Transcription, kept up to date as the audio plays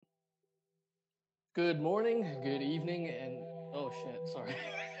Good morning, good evening, and oh shit, sorry.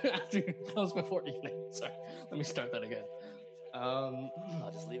 That was before evening. Sorry. Let me start that again. Um,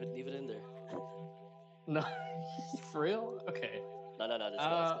 I'll just leave it in there. no, for real? Okay. No, just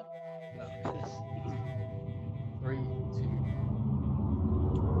go. Let's Uh, go. no. Three,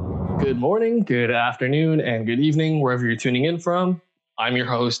 two. Good morning, good afternoon, and good evening, wherever you're tuning in from. I'm your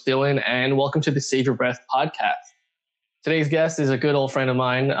host, Dylan, and welcome to the Save Your Breath podcast. Today's guest is a good old friend of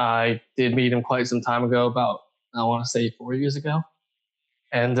mine. I did meet him quite some time ago, about, I want to say 4 years ago.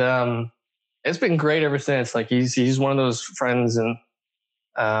 And it's been great ever since. Like he's one of those friends, and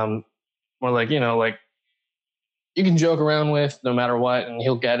um, more like like you can joke around with no matter what, and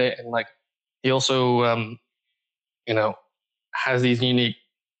he'll get it. And like he also you know has these unique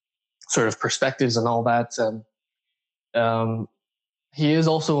sort of perspectives and all that. Um, he is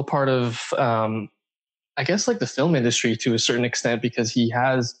also a part of I guess like the film industry to a certain extent, because he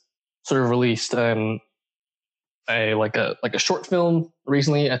has sort of released a short film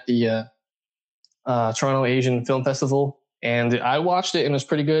recently at the Toronto Asian Film Festival, and I watched it and it was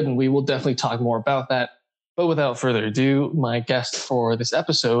pretty good. And we will definitely talk more about that. But without further ado, my guest for this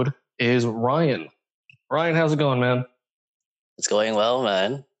episode is Ryan. Ryan, how's it going, man? It's going well,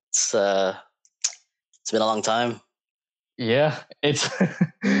 man. It's been a long time. Yeah, it's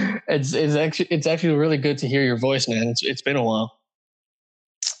it's actually really good to hear your voice, man. It's been a while.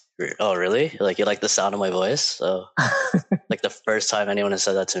 Oh, really? Like you like the sound of my voice? So, like the first time anyone has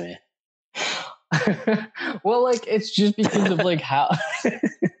said that to me. Well, like it's just because of like how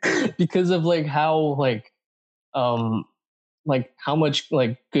because of um like how much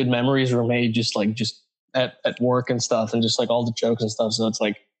like good memories were made just at work and stuff, and just like all the jokes and stuff. So it's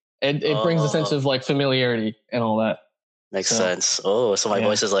like it brings a sense Oh, of like familiarity and all that. makes So sense. Oh, so my yeah.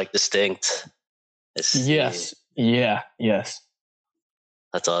 voice is like distinct. I see. Yes. Yeah. Yes.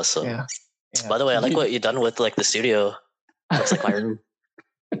 That's awesome. Yeah. Yeah. By the way, I like what you've done with like the studio. Looks like my room.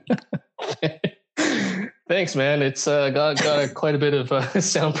 Thanks, man. It's got quite a bit of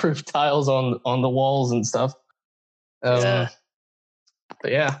soundproof tiles on the walls and stuff. Yeah.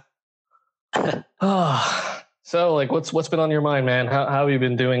 But yeah. So like, what's been on your mind, man? How have you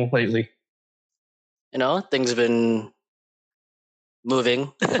been doing lately? Things have been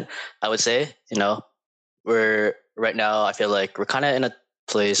moving. I would say. We're right now. I feel like we're kind of in a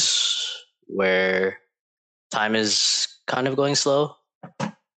place where time is kind of going slow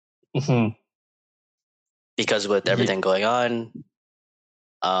Mm-hmm. because with Yeah. everything going on.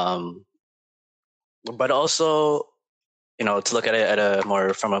 Um, but also, to look at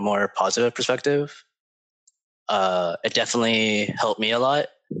it from a more positive perspective, it definitely helped me a lot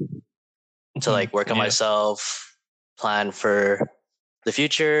to like work on Yeah. myself, plan for the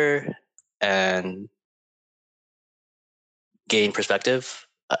future, and gain perspective,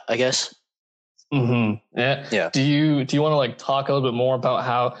 I guess. Mm-hmm. Yeah. Yeah. Do you want to like talk a little bit more about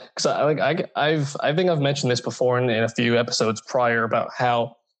how? Because I think I've mentioned this before in a few episodes prior about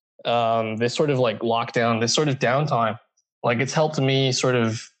how this sort of like lockdown, this sort of downtime, like it's helped me sort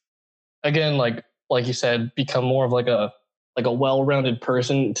of again like you said, become more of like a well-rounded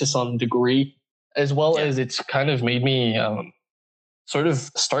person to some degree, as well Yeah. as it's kind of made me sort of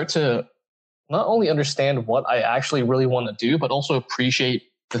start to not only understand what I actually really want to do, but also appreciate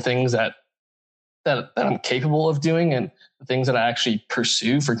the things that I'm capable of doing, and the things that I actually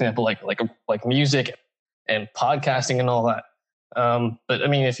pursue. For example, like music and podcasting and all that. But I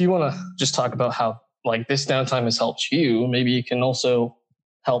mean, if you want to just talk about how like this downtime has helped you, maybe you can also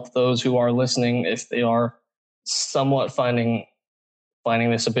help those who are listening if they are somewhat finding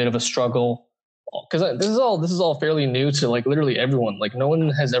this a bit of a struggle. Because this is all fairly new to like literally everyone. Like no one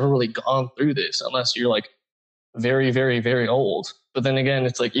has ever really gone through this unless you're like very, very, very old. But then again,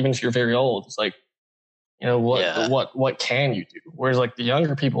 it's like even if you're very old, it's like what Yeah. what can you do? Whereas like the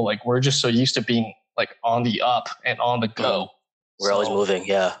younger people, like we're just so used to being like on the up and on the go. We're always moving.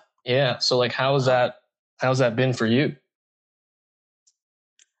 Yeah. Yeah. So like how's that been for you?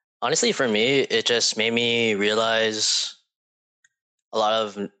 Honestly, for me, it just made me realize a lot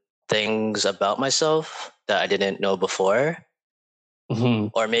of things about myself that I didn't know before, Mm-hmm.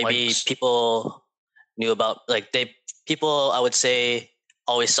 or maybe people knew about. Like people, I would say,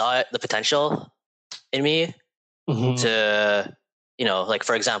 always saw the potential in me Mm-hmm. to, like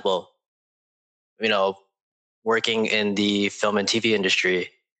for example, you know, working in the film and TV industry,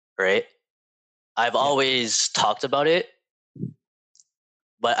 right? I've Yeah. always talked about it,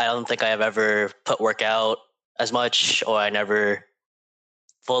 but I don't think I have ever put work out as much, or I never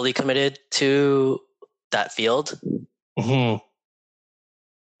fully committed to that field. Mm-hmm.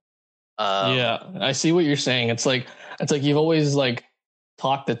 Um, Yeah, I see what you're saying. It's like you've always like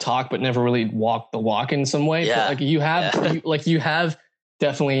talk the talk, but never really walk the walk in some way. Yeah. Like you have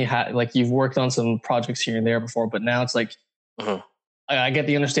definitely had, like, you've worked on some projects here and there before, but now it's like, Mhm. I get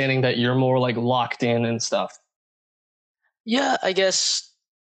the understanding that you're more like locked in and stuff. Yeah, I guess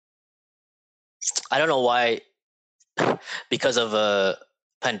I don't know why, because of a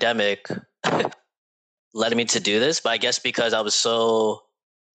pandemic led me to do this, but I guess because I was so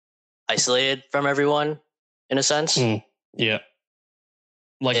isolated from everyone in a sense. Yeah.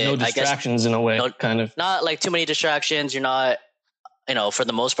 Like no I guess distractions in a way, kind of. not like too many distractions. You're not, for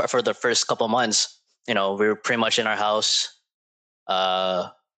the most part, for the first couple months, we were pretty much in our house.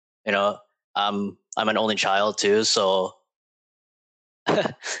 You know, I'm an only child too, so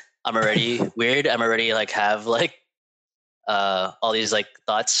I'm already weird. I'm already like have like all these like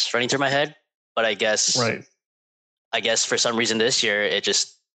thoughts running through my head. But I guess Right. For some reason this year it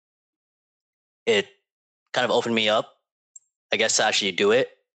kind of opened me up, I guess, to actually do it.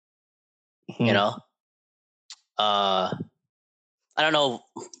 Mhm. I don't know,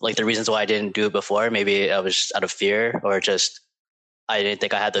 like the reasons why I didn't do it before. Maybe I was just out of fear, or just I didn't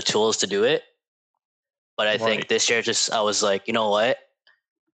think I had the tools to do it. But I think Right. this year, just I was like, you know what?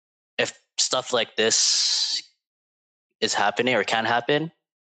 If stuff like this is happening or can happen,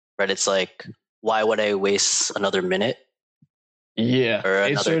 right? It's like, why would I waste another minute? Yeah. Or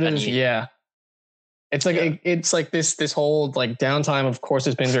It's another sort of, any? yeah. It's like Yeah. it's like this whole like downtime, of course,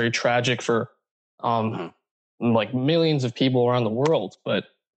 has been very tragic for Mhm. like millions of people around the world. But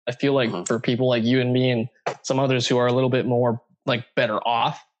I feel like Mhm. for people like you and me and some others who are a little bit more like better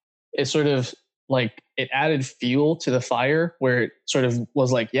off, it sort of like it added fuel to the fire where it sort of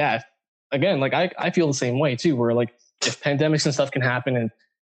was like, yeah, again, like I feel the same way too, where like if pandemics and stuff can happen, and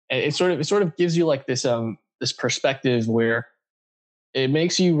it sort of gives you like this perspective where it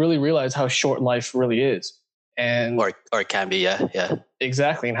makes you really realize how short life really is. And Or it can be, yeah.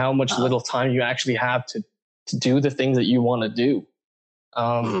 exactly, and how much Uh, little time you actually have to do the things that you want to do.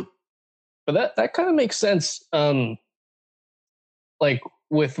 mhm. But that kind of makes sense. Like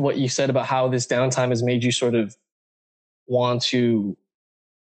with what you said about how this downtime has made you sort of want to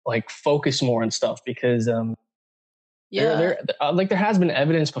like focus more and stuff, because Yeah. there has been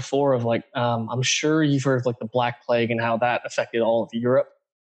evidence before of like I'm sure you've heard of like the Black Plague and how that affected all of Europe.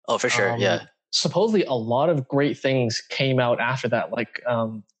 Oh, for sure. Yeah. Supposedly a lot of great things came out after that. Like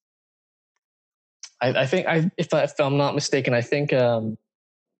I think if I'm not mistaken, I think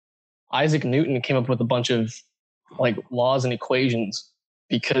Isaac Newton came up with a bunch of like laws and equations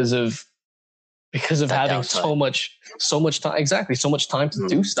because of That having downtime. so much time, exactly, so much time to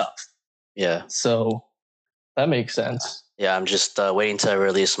do Mhm. stuff. Yeah. So that makes sense. Yeah. I'm just waiting to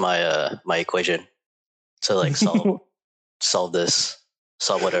release my equation to like solve this,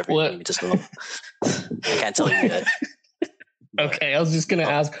 solve whatever you What? need me to solve. I can't tell you yet. But Okay, I was just gonna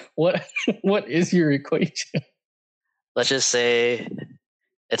ask what is your equation? let's just say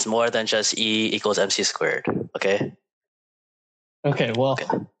it's more than just E equals MC squared. Okay. Okay, well, Okay.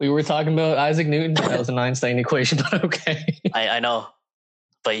 we were talking about Isaac Newton. That was an Einstein equation, but okay. I know,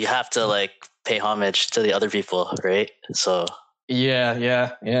 but you have to like pay homage to the other people, right? So Yeah.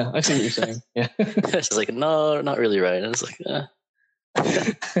 I see what you're saying. Yeah. it's just like, no, not really right. And it's like,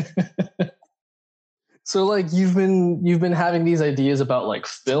 So like you've been having these ideas about like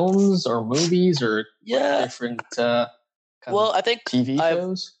films or movies or yeah. different kind Well, of I think TV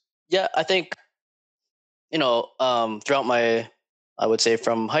shows. I think throughout my, I would say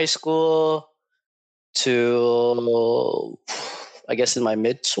from high school to, I guess in my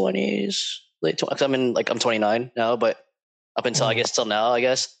mid 20s, late 20s. I'm 29 now, but up until I guess till now, I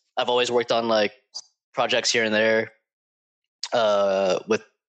guess I've always worked on like projects here and there with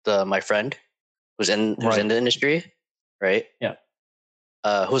my friend who's in the industry, right? Yeah.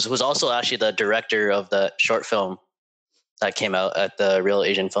 Who's also actually the director of the short film that came out at the Real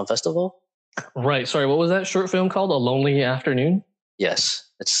Asian Film Festival. Right. Sorry, what was that short film called? A Lonely Afternoon? Yes,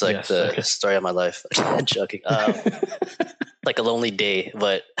 it's like Yes, the okay. story of my life. I'm joking. Like a lonely day,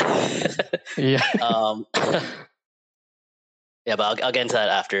 but Yeah. yeah, but I'll get into that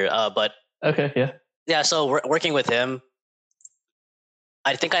after. But Okay, yeah. yeah, so working with him,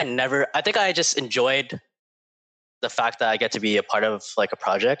 I think I just enjoyed the fact that I get to be a part of like a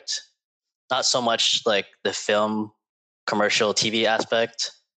project, not so much like the film, commercial TV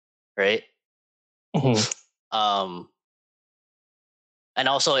aspect, right? Mhm. And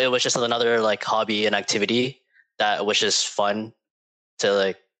also it was just another like hobby and activity that was just fun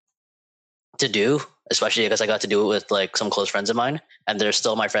to do, especially because I got to do it with like some close friends of mine, and they're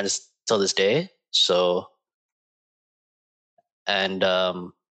still my friends till this day. So, and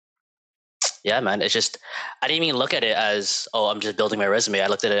yeah, man. It's just I didn't even look at it as, oh, I'm just building my resume. I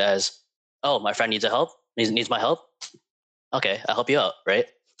looked at it as, oh, my friend needs a help, needs my help. Okay, I'll help you out, right?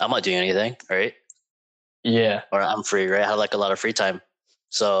 I'm not doing anything, right? Yeah. Or I'm free, right? I have like a lot of free time,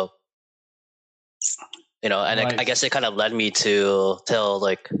 so and I Right. guess it kind of led me to tell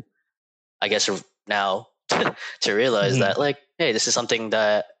like I guess now to realize Mhm. that like, hey, this is something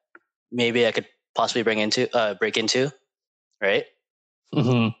that maybe I could possibly break into, right?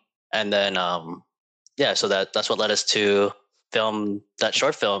 Mhm. And then yeah, so that's what led us to film that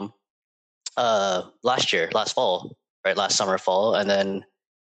short film last fall, right? Last summer, fall. And then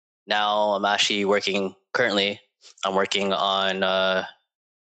now I'm actually I'm working on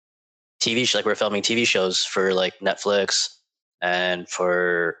like we're filming TV shows for like Netflix and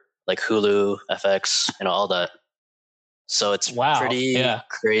for like Hulu, FX, all that. So it's Wow. pretty Yeah.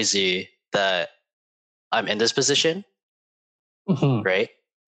 crazy that I'm in this position, Mhm. right?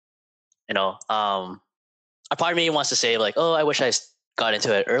 A part of me wants to say like, oh, I wish got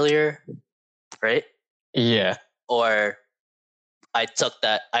into it earlier, right? Yeah. Or I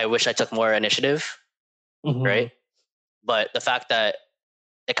wish I took more initiative, right? Mhm. But the fact that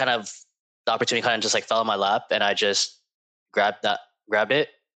it kind of, the opportunity kind of just like fell in my lap and I just grabbed it.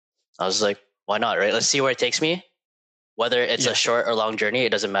 I was like, why not, right? Let's see where it takes me. Whether it's a Yeah. short or long journey, it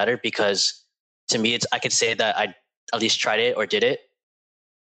doesn't matter because to me, I could say that I at least tried it or did it.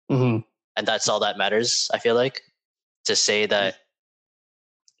 Mhm. And that's all that matters, I feel like. To say that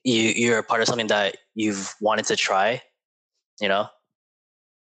you're a part of something that you've wanted to try, you know,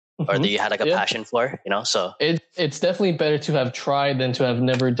 or that Mhm. you had like a Yeah. passion for, so It's definitely better to have tried than to have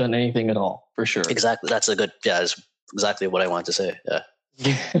never done anything at all, for sure. exactly. That's exactly what I wanted to say. Yeah.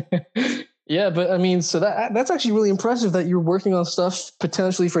 Yeah, but I mean, so that's actually really impressive that you're working on stuff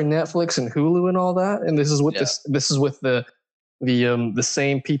potentially for Netflix and Hulu and all that. And Yeah. this is with the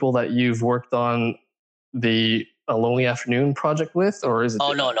same people that you've worked on the A Lonely Afternoon project with, or is it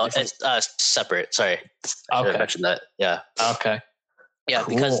Oh no, different? it's separate. Sorry, I should have Okay. mentioned that. Yeah, Okay. yeah,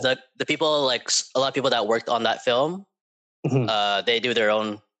 because Cool. the people like a lot of people that worked on that film, Mhm. they do their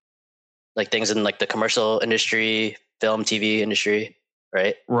own like things in like the commercial industry, film, TV industry,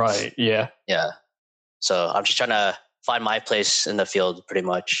 right? Right. Yeah. Yeah. So I'm just trying to find my place in the field, pretty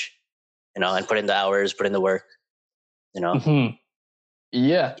much, and put in the hours, put in the work, you know. Mhm.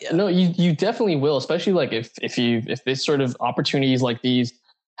 Yeah, Yeah. no, you definitely will, especially like if this sort of opportunities like these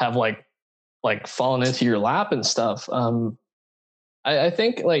have like fallen into your lap and stuff. I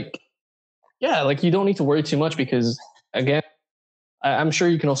think like yeah, like you don't need to worry too much because again, I'm sure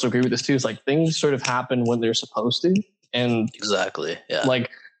you can also agree with this too. It's like things sort of happen when they're supposed to, and Exactly. Yeah. like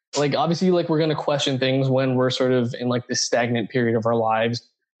obviously like we're gonna question things when we're sort of in like this stagnant period of our lives,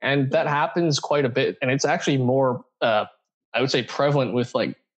 and that happens quite a bit, and it's actually more I would say prevalent with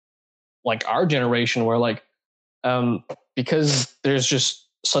like our generation where like um because there's just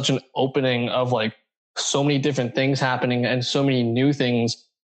such an opening of like so many different things happening and so many new things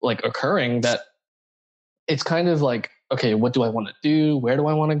like occurring that it's kind of like okay, what do I want to do, where do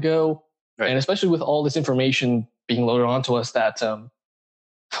I want to go, Right. and especially with all this information being loaded onto us that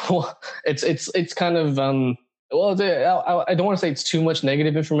well, it's kind of well I don't want to say it's too much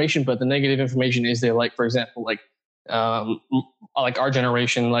negative information, but the negative information is there, like for example um like our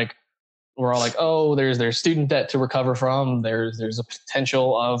generation, like we're all like, oh, there's student debt to recover from. There's a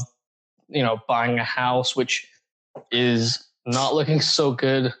potential of buying a house, which is not looking so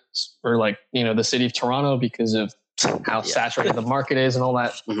good for like the city of Toronto because of how Yeah. saturated the market is and all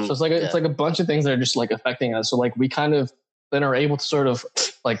that. So Mhm. it's like it's Yeah. like a bunch of things that are just like affecting us. So like we kind of then are able to sort of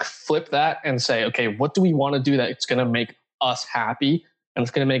like flip that and say, okay, what do we want to do that it's going to make us happy and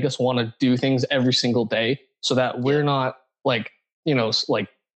it's going to make us want to do things every single day so that Yeah. we're not like like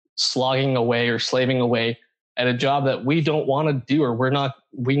slogging away or slaving away at a job that we don't want to do or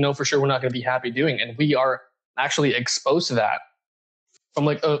we know for sure we're not going to be happy doing, and we are actually exposed to that from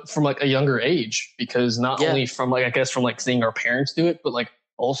like a younger age, because not Yeah. only from like I guess from like seeing our parents do it, but like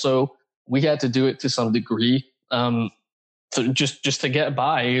also we had to do it to some degree, to just to get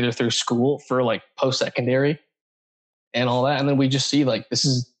by either through school for like post secondary and all that, and then we just see like this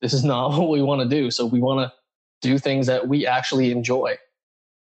is not what we want to do, so we want to do things that we actually enjoy.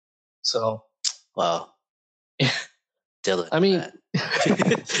 So Wow. Dylan, I mean, man.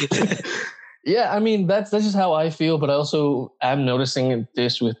 yeah, I mean that's just how I feel, but I also am noticing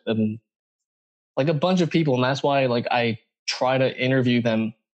this with like a bunch of people, and that's why like I try to interview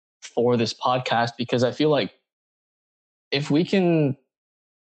them for this podcast, because I feel like if we can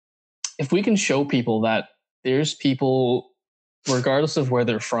if we can show people that there's people regardless of where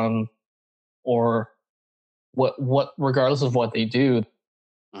they're from or what regardless of what they do,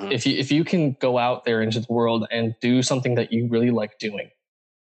 Mhm. If you can go out there into the world and do something that you really like doing,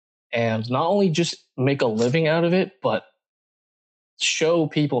 and not only just make a living out of it, but show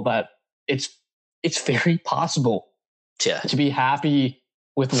people that it's it's very possible Yeah. to be happy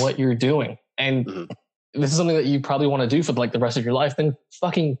with what you're doing. And Mhm. this is something that you probably want to do for like the rest of your life, then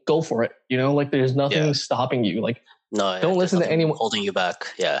fucking go for it. You know, like there's nothing Yeah. stopping you. Like No, don't there's listen to nothing anyone. holding you back.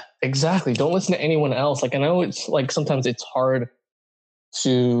 Yeah. Exactly. Don't listen to anyone else. Like I know it's like sometimes it's hard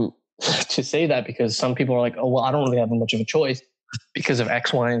to to say that because some people are like, oh well, I don't really have much of a choice because of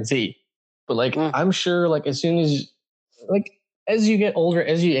X, Y, and Z. But like Mm. I'm sure like as soon as like as you get older,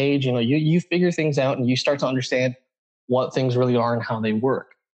 as you age, you know, you figure things out and you start to understand what things really are and how they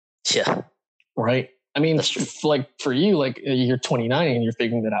work. Yeah. Right. I mean, That's true. like for you, like you're 29 and you're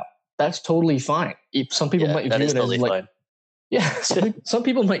figuring that out. That's totally fine. Some people Yeah, might that view is it as totally like, fine. yeah, some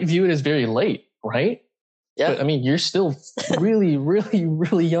people might view it as very late, right? Yeah. But I mean, you're still really, really,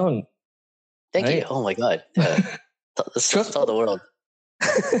 really young. Thank you. right? Oh my God. Yeah. Tell the world.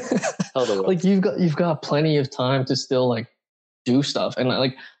 Tell the world. Like you've got plenty of time to still like do stuff. And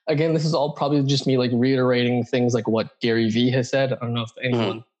like again, this is all probably just me like reiterating things like what Gary Vee has said. I don't know if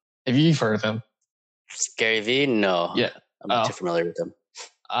anyone if you've heard of him. Gary Vee? No. Yeah. I'm not too familiar with him.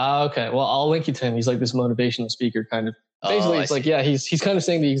 Okay. Well, I'll link you to him. He's like this motivational speaker kind of. Basically, I it's like, see. yeah, he's kind of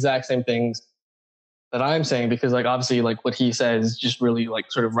saying the exact same things that I'm saying because like obviously like what he says just really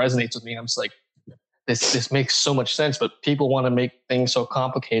like sort of resonates with me. I'm just like, this makes so much sense, but people want to make things so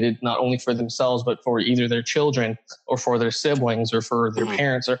complicated, not only for themselves, but for either their children or for their siblings or for their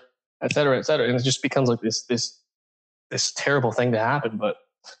parents or et cetera, et cetera. And it just becomes like this terrible thing to happen. But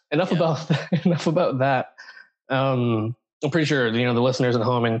enough about that. I'm pretty sure, you know, the listeners at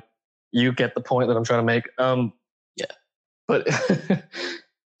home and you get the point that I'm trying to make. Yeah. But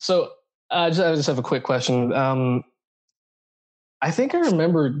so I just have a quick question. I think I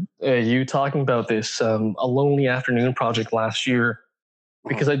remember you talking about this A Lonely Afternoon project last year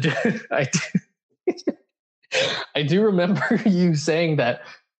because I do I do remember you saying that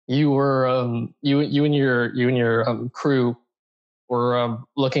you were you and your crew were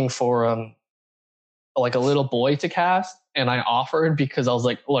looking for like a little boy to cast, and I offered because I was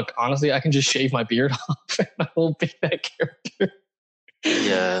like, look, honestly, I can just shave my beard off and I will be that character.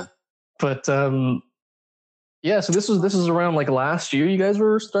 Yeah. But yeah, so this was around like last year. You guys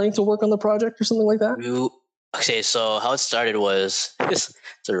were starting to work on the project or something like that. Okay, so how it started was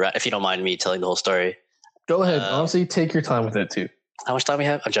if you don't mind me telling the whole story. Go ahead. Honestly, take your time with it too. How much time we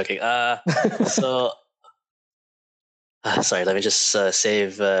have? I'm joking. So sorry, let me just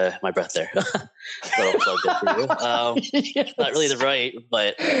save my breath there. Little plug there for you. Yes. Not really the right,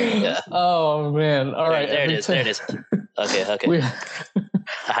 but yeah. Oh man! All right, there it is. There it is. Okay.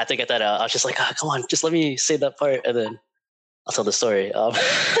 I had to get that out. I was just like, come on, just let me say that part, and then I'll tell the story. Oh,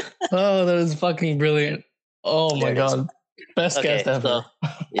 that is fucking brilliant! Oh my god, best guest ever. So,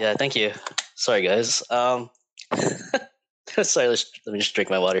 yeah, thank you. Sorry, guys. Sorry, let me just drink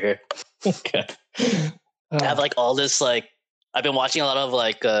my water here. Okay. I have like all this like I've been watching a lot of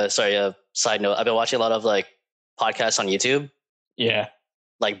like side note. I've been watching a lot of like podcasts on YouTube. Yeah.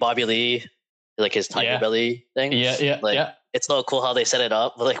 Like Bobby Lee, like his Tiger Belly thing. Yeah. Like it's so cool how they set it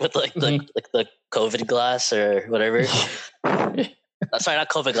up, like with like the COVID glass or whatever. Sorry, not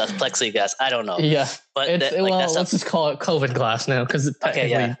COVID glass, plexiglass. I don't know. Yeah, but let's just call it COVID glass now because it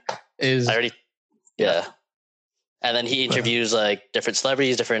technically is. I already. Yeah. And then he interviews like different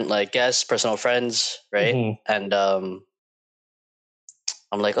celebrities, different like guests, personal friends, right? Mm-hmm. And I'm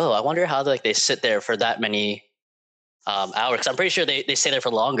like, oh, I wonder how like they sit there for that many hours. 'Cause I'm pretty sure they stay there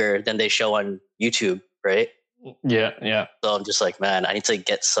for longer than they show on YouTube, right? Yeah. So I'm just like, man, I need to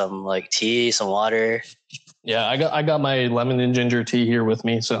get some like tea, some water. Yeah, I got my lemon and ginger tea here with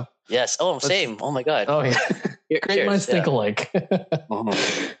me. So yes. Oh, same. Oh my god. Oh yeah. Great minds think alike.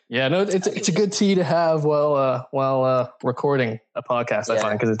 Yeah, no, it's a good tea to have while recording a podcast. I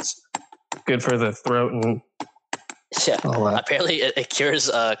find because it's good for the throat and apparently it cures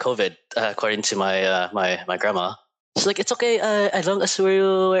COVID according to my grandma. She's like, it's okay as long as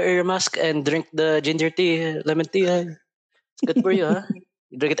you wear your mask and drink the ginger tea, lemon tea. It's good for you, huh?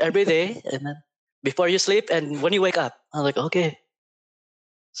 You drink it every day and then before you sleep and when you wake up. I'm like, okay.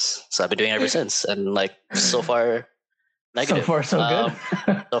 So I've been doing it ever since, and like so far negative. So far so good.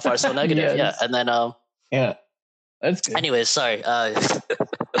 So far so negative. Yeah, and then that's good. Anyways, sorry, lost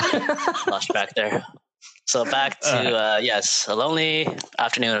track there. So back to yes, A Lonely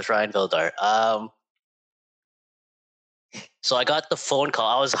Afternoon with Ryan Vildar. So I got the phone call.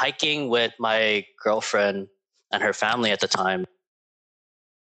 I was hiking with my girlfriend and her family at the time,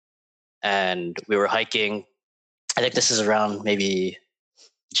 and we were hiking. I think this is around maybe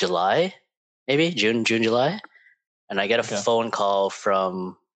July, maybe June, July, and I get a phone call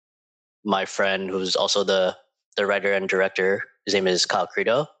from my friend who's also the writer and director. His name is Kyle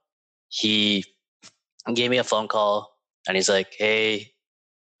Credo. He gave me a phone call and he's like, "Hey,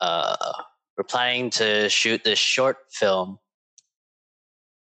 we're planning to shoot this short film,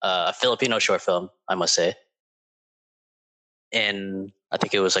 a Filipino short film, I must say, in I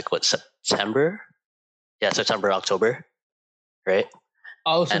think it was like September, September, October, right?"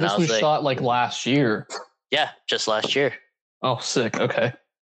 Oh, so this was shot like last year. Yeah, just last year. Oh, sick. Okay.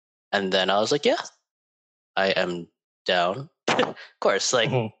 And then I was like, "Yeah, I am down." Of course, like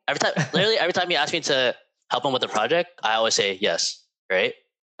every time you ask me to help him with the project, I always say yes, right?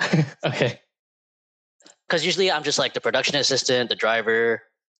 Okay. Because usually I'm just like the production assistant, the driver.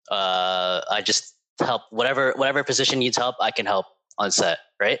 I just help whatever position needs help, I can help on set,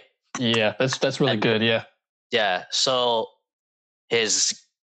 right? Yeah, that's really good. Yeah. Yeah. So his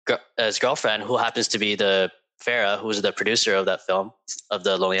girlfriend, who happens to be the Farah, who's the producer of that film, of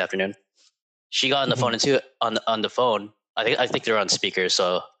The Lonely Afternoon, she got on the phone too. On the phone, I think they're on speaker.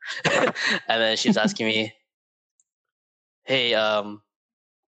 So, and then she's asking me, "Hey,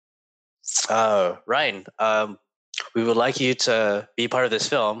 Ryan, we would like you to be part of this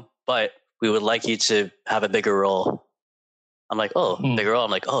film, but we would like you to have a bigger role." I'm like, "Oh, bigger role."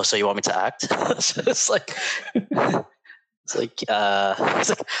 I'm like, "Oh, so you want me to act?" So it's like,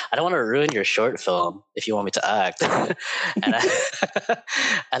 I don't want to ruin your short film if you want me to act. and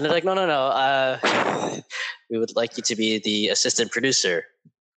and they're like, no. We would like you to be the assistant producer.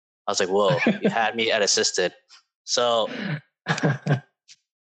 I was like, whoa, you had me at assistant. So, and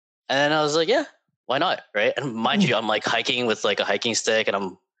then I was like, yeah, why not? Right. And mind you, I'm like hiking with like a hiking stick and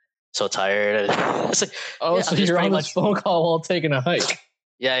I'm so tired. I was like, so you're on this phone call while taking a hike.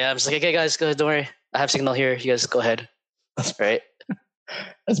 Yeah. I'm just like, okay, guys, go ahead. Don't worry. I have signal here. You guys go ahead. Right.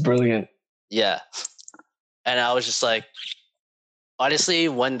 That's brilliant. Yeah. And I was just like, honestly,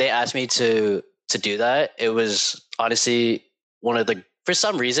 when they asked me to do that, it was honestly for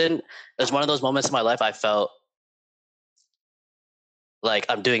some reason, it was one of those moments in my life I felt like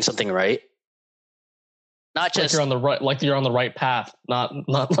I'm doing something right. Not just like you're on the right path, not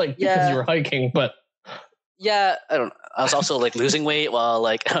like because you were hiking, but yeah, I don't know. I was also like losing weight while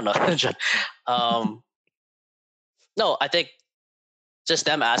like, I don't know. No, I think just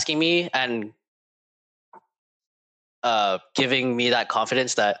them asking me and giving me that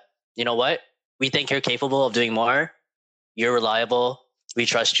confidence that, you know what, we think you're capable of doing more. You're reliable. We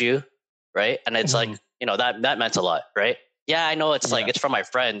trust you, right? And it's like, you know, that meant a lot, right? Yeah, I know it's like it's from my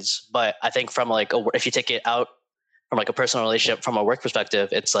friends, but I think from like if you take it out from like a personal relationship, from a work perspective,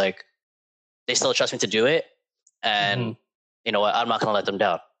 it's like they still trust me to do it, and you know what, I'm not going to let them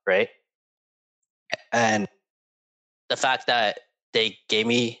down, right? And the fact that they gave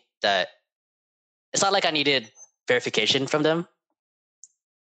me that, it's not like I needed verification from them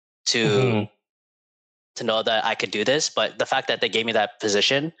to know that I could do this, but the fact that they gave me that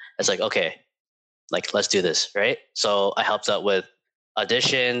position, it's like, okay, like let's do this, right? So I helped out with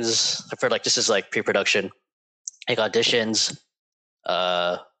auditions for like, this is like pre-production, like auditions.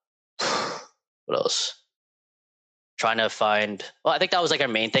 What else? Trying to find. Well, I think that was like our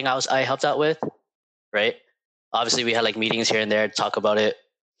main thing. I helped out with, right? Obviously, we had like meetings here and there to talk about it.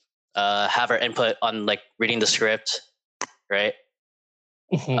 Have our input on like reading the script, right?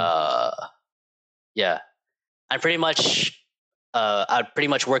 Yeah, I'd pretty much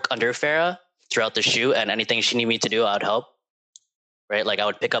work under Farah throughout the shoot, and anything she needed me to do, I'd help. Right, like I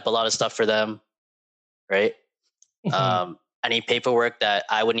would pick up a lot of stuff for them. Right, any paperwork that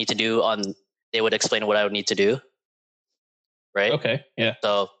I would need to do they would explain what I would need to do. Right. Okay. Yeah.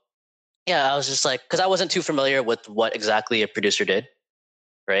 So, yeah, I was just like, because I wasn't too familiar with what exactly a producer did,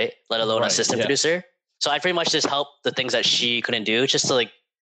 right? Let alone assistant producer. So I pretty much just helped the things that she couldn't do, just to like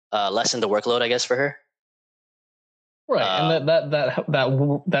lessen the workload, I guess, for her. Right, and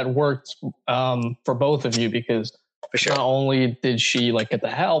that worked for both of you, because for sure, not only did she like get the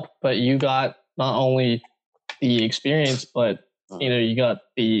help, but you got not only the experience, but you know, you got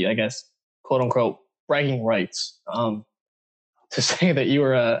the, I guess, quote unquote bragging rights to say that you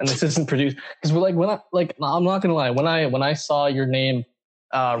were an assistant producer. Because we're like, I'm not gonna lie, when I saw your name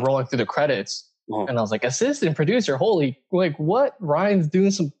rolling through the credits, and I was like, assistant producer, holy, like what? Ryan's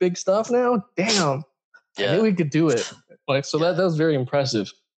doing some big stuff now. Damn. Yeah. I knew he could do it. Like, so that was very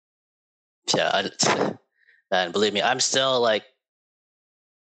impressive. Yeah, man, believe me, I'm still like,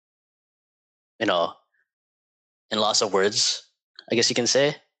 you know, in loss of words, I guess you can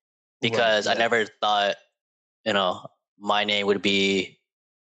say, because I never thought, you know, my name would be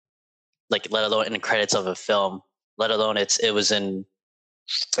like, let alone in the credits of a film, let alone it was in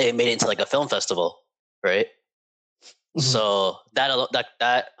it made it into like a film festival, right? So that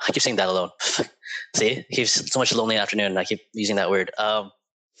I keep saying that alone. See, keeps so much lonely afternoon. I keep using that word.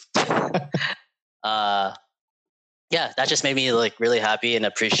 Yeah, that just made me like really happy and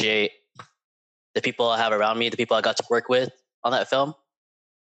appreciate the people I have around me, the people I got to work with on that film,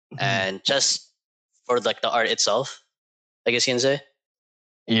 and just for like the art itself, I guess you can say.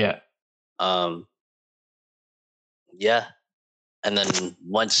 Yeah. Yeah, and then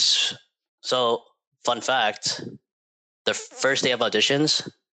fun fact, the first day of auditions,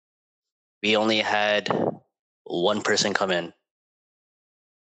 we only had one person come in.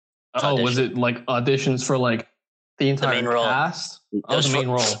 Oh, was it like auditions for like the entire main role. cast? Oh, the main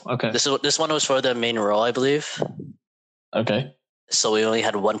role. Okay. This one was for the main role, I believe. Okay. So we only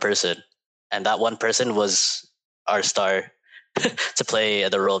had one person, and that one person was our star to play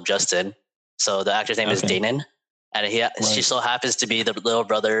the role of Justin. So the actor's name is Danon, and she so happens to be the little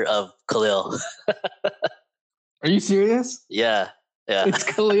brother of Khalil. Are you serious? Yeah. It's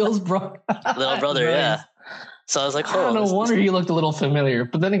Khalil's brother. Little brother, nice. Yeah. So I was like, oh, no wonder he looked a little familiar.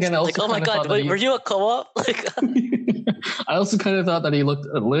 But then again, I also like, oh my god, were you a co-op? Like, I also kind of thought that he looked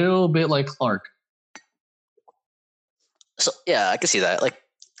a little bit like Clark. So yeah, I can see that. Like,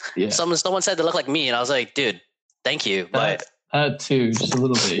 someone said they look like me, and I was like, dude, thank you, but that too, just a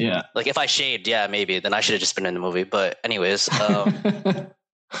little bit, yeah. Like if I shaved, yeah, maybe then I should have just been in the movie. But anyways,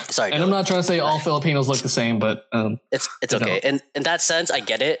 sorry. And I'm not trying to say all Filipinos look the same, but it's okay. And in that sense, I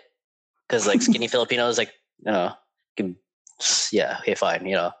get it, because like skinny Filipinos, like yeah, okay, fine,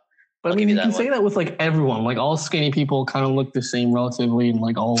 But I mean, you can say that with like everyone. Like all skinny people kind of look the same relatively, and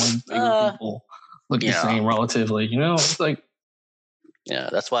like all like bigger people look the same relatively. It's like yeah,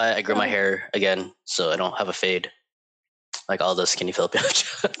 that's why I grew my hair again, so I don't have a fade like all the skinny Filipinos.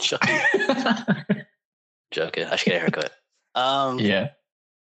 Joking. I should get a haircut. Yeah.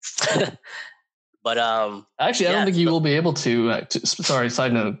 But actually, I don't think you will be able to. Sorry,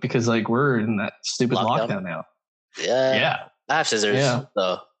 side note, because like we're in that stupid lockdown now. Yeah. I have scissors. Yeah.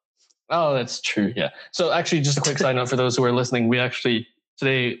 So. Oh, that's true. Yeah. So actually, just a quick side note for those who are listening, we actually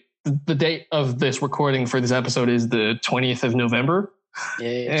today the date of this recording for this episode is the 20th of November.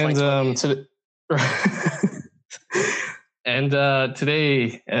 Yeah. And and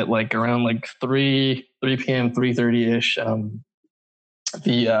today at like around like 3 p.m. 3:30 ish,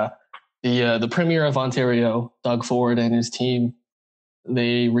 the Premier of Ontario, Doug Ford, and his team,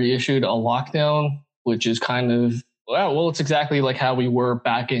 they reissued a lockdown, which is kind of it's exactly like how we were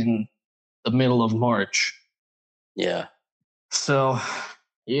back in the middle of March. Yeah. So,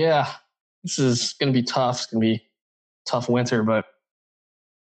 yeah, this is going to be tough. It's going to be a tough winter, but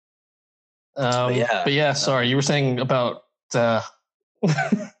yeah. Sorry, you were saying about about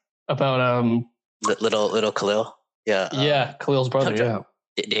little Khalil. Yeah. Yeah, Khalil's brother. Yeah.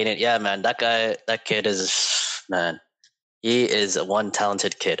 Danon. Yeah, man. That kid is, man. He is one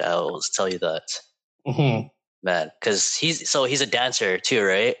talented kid. I will tell you that. Mm-hmm. Man, because he's a dancer too,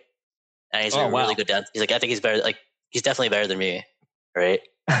 right? And he's a really good dancer. He's like, I think he's better. Like, he's definitely better than me, right?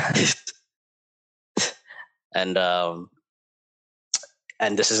 And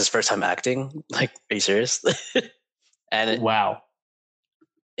this is his first time acting. Like, are you serious? And wow,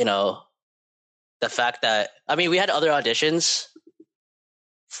 the fact that we had other auditions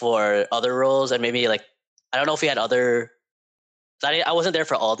for other roles, and maybe like I don't know if we had other. I wasn't there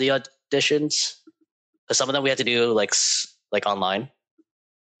for all the auditions, because some of them we had to do like online,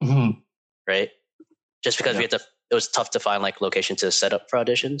 right? Just because we had to. It was tough to find like location to set up for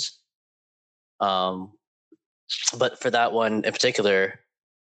auditions. But for that one in particular,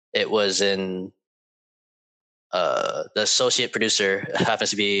 it was in. The associate producer happens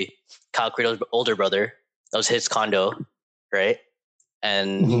to be Kyle Credo's older brother. That was his condo, right?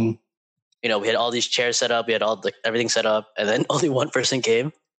 And we had all these chairs set up, we had all everything set up, and then only one person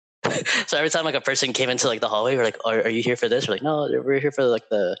came. So every time like a person came into like the hallway, we're like, "Are you here for this?" We're like, "No, we're here for like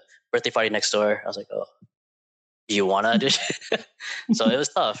the birthday party next door." I was like, "Oh, do you want to audition?" So it was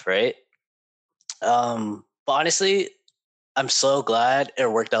tough, right? But honestly, I'm so glad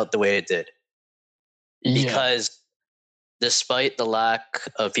it worked out the way it did. Because despite the lack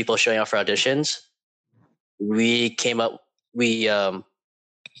of people showing up for auditions, the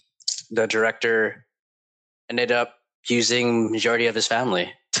director ended up using majority of his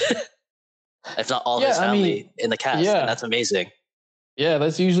family, if not all his family in the cast. And that's amazing. Yeah,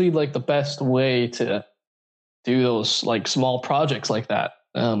 that's usually like the best way to do those like small projects like that.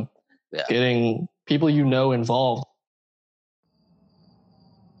 Getting people involved.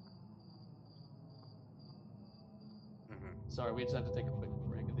 Sorry, we just have to take a quick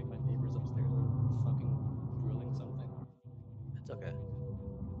break. I think my neighbor's upstairs are fucking drilling something. It's okay.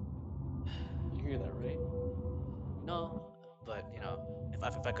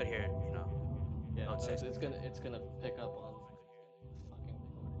 if I could hear it, Yeah, I would say. it's gonna pick up on fucking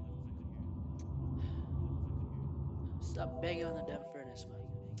Stop banging on the damn furnace, man.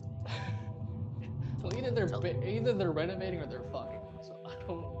 Well, either they're renovating or they're fucking. So I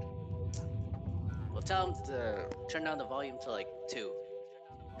don't. Well, tell them to turn down the volume to like 2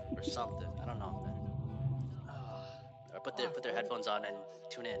 or something. I don't know, man. Or put their headphones on and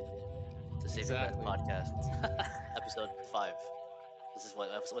tune in to Save Your Breath Exactly. podcast, episode 5. This is what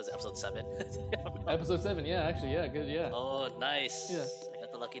was it, episode 7? Episode 7, yeah, actually, yeah, good, yeah. Oh, nice. Yeah. I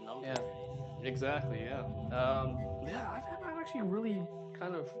got the lucky number. Yeah, exactly, yeah. Yeah, I'm actually really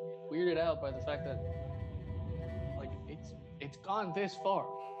kind of weirded out by the fact that, like, it's gone this far.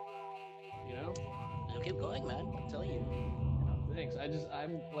 You know? It'll keep going, man. I'm telling you. Thanks.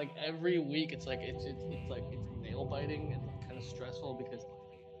 I'm like every week it's nail biting and kind of stressful because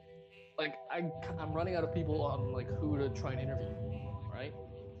like I'm running out of people on like who to try and interview, right?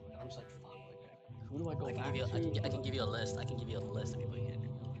 And I'm just like, fuck, like who do I go back to? I can give you a list. I can give you a list of people you can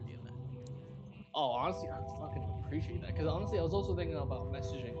interview, man. Oh, honestly, I fucking appreciate that because honestly, I was also thinking about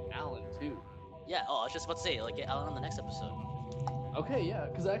messaging Alan too. Yeah. Oh, I was just about to say, like, get Alan on the next episode. Okay, yeah,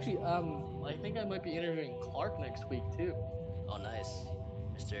 because actually, I think I might be interviewing Clark next week too. Oh, nice,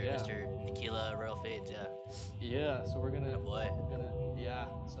 Mr. Tequila Royal Fades, yeah. Yeah, so we're gonna. Boy.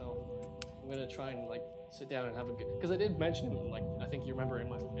 So I'm gonna try and like sit down and have a good. Because I did mention him, like I think you remember in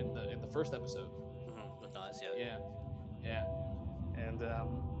the first episode. Mm-hmm. With Nas, yeah. Yeah, and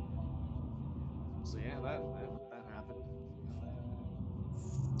so yeah, that happened.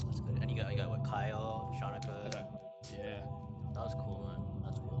 That's good. And you got what, Kyle, Shanika. Yeah. That was cool, man.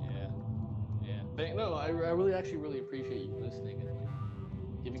 That's cool. Yeah. No, I really appreciate you listening and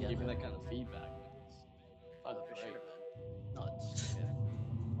like, giving that kind of feedback. For sure, man. No, it's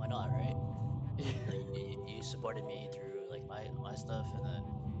why not, right? You supported me through like my stuff, and then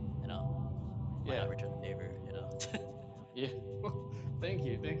why not return the favor, Yeah. Thank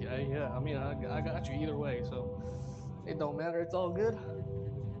you. I mean, I got you either way, so it don't matter. It's all good.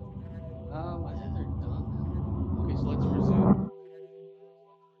 I think they're done. Okay, so let's resume.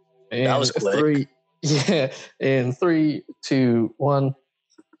 And that was quick. In 3, 2, 1.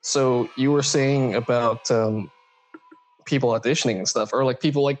 So you were saying about people auditioning and stuff, or like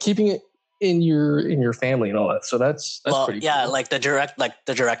people like keeping it in your family and all that. So that's pretty cool. Like the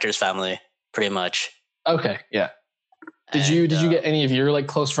director's family, pretty much. Okay, yeah. Did you get any of your like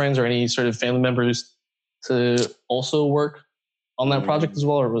close friends or any sort of family members to also work on that project as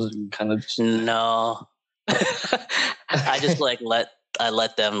well, or was it kind of just... No? I just like let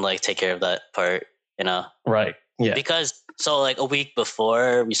them like take care of that part, Right. Yeah. Because so like a week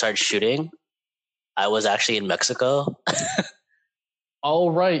before we started shooting, I was actually in Mexico. Oh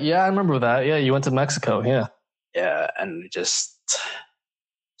right, yeah, I remember that. Yeah, you went to Mexico. Yeah. Yeah, and it's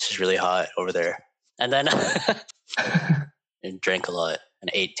just really hot over there, and then and drank a lot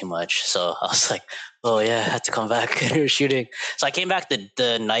and ate too much. So I was like, oh yeah, I had to come back and we were shooting. So I came back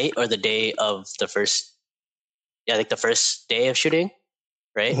the night or the day of the first, I think the first day of shooting,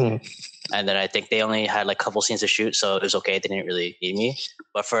 right? Mm-hmm. And then I think they only had like a couple scenes to shoot, so it was okay. They didn't really need me.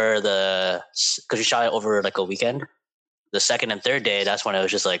 But because we shot it over like a weekend, the second and third day, that's when it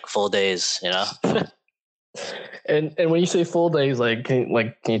was just like full days, And when you say full days, like can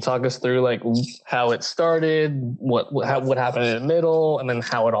you talk us through like how it started, what happened in the middle, and then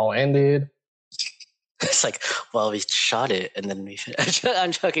how it all ended? It's like, well, we shot it and then we.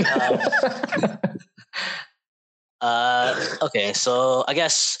 I'm joking. Okay, so I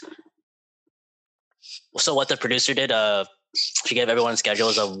guess. So what the producer did, she gave everyone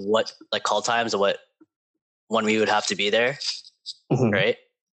schedules of what like call times of when we would have to be there, right?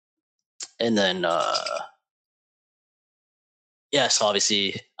 And then. Yeah, so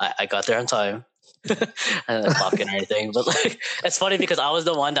obviously I got there on time. I didn't clock in or anything, but like it's funny because I was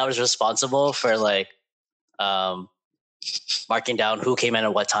the one that was responsible for like marking down who came in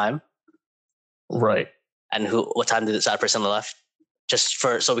at what time, right? And what time did that person left, just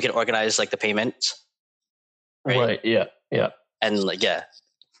so we can organize like the payments, right? Yeah. And like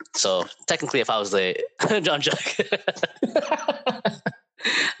so technically, if I was late, I'm joking.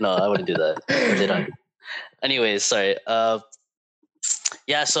 No, I wouldn't do that. Or did I? Anyways, sorry.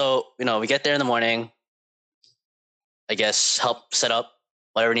 Yeah, so we get there in the morning. I guess help set up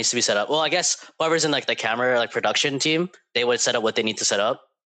whatever needs to be set up. Well, I guess whoever's in like the camera like production team, they would set up what they need to set up,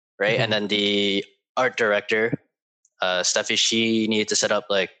 right? And then the art director, Steffi, she needed to set up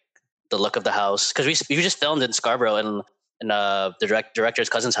like the look of the house because we just filmed in Scarborough in the director's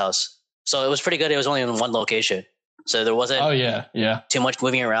cousin's house, so it was pretty good. It was only in one location, so there wasn't too much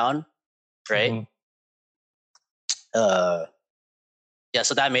moving around, right? yeah,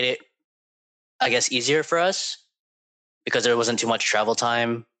 so that made it, I guess, easier for us because there wasn't too much travel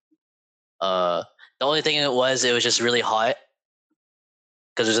time. Uh, the only thing it was just really hot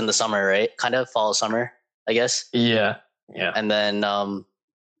because it was in the summer, right? Kind of fall, summer, I guess. Yeah. Yeah. And then,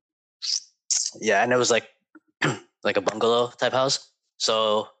 yeah, and it was like like a bungalow type house,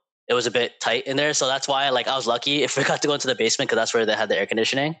 so it was a bit tight in there. So that's why, like, I was lucky if we got to go into the basement because that's where they had the air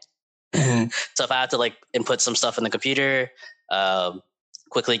conditioning. So if I had to like input some stuff in the computer, um,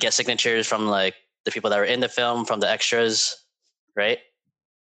 quickly get signatures from like the people that were in the film, from the extras, right?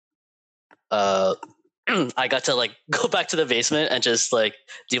 I got to like go back to the basement and just like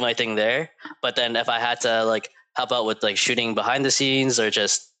do my thing there. But then if I had to like help out with like shooting behind the scenes or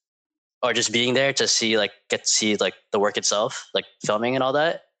just being there to see like get to see like the work itself, like filming and all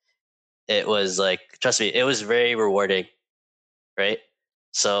that, it was like, trust me, it was very rewarding, right?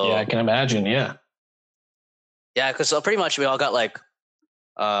 So yeah, I can imagine. Yeah. yeah, because pretty much we all got like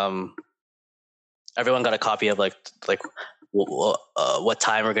um everyone got a copy of like what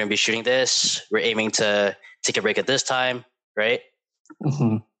time we're going to be shooting this. We're aiming to take a break at this time, right?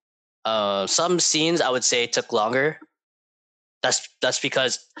 Some scenes I would say took longer. That's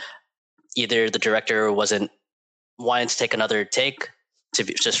because either the director wasn't wanting to take another take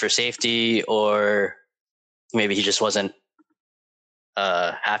just for safety, or maybe he just wasn't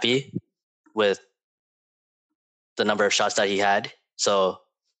happy with the number of shots that he had. So,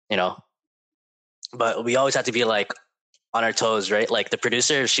 you know, but we always had to be like on our toes, right? Like the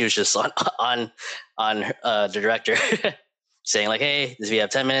producer, she was just on the director saying like, hey, we have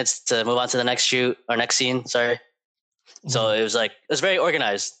 10 minutes to move on to the next shoot or next scene. Sorry. So it was like, it was very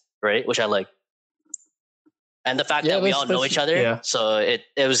organized, right? Which I like. And the fact that we all know each other. Yeah. So it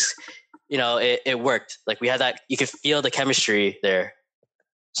was, you know, it worked. Like we had that, you could feel the chemistry there.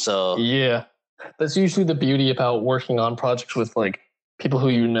 So yeah, that's usually the beauty about working on projects with like people who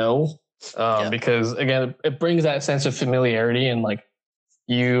you know. Because again, it brings that sense of familiarity, and like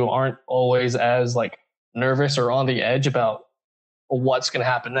you aren't always as like nervous or on the edge about what's going to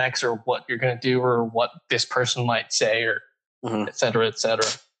happen next or what you're going to do or what this person might say or et cetera, et cetera.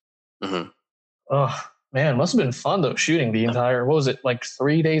 Oh man, must have been fun though, shooting the entire, what was it, like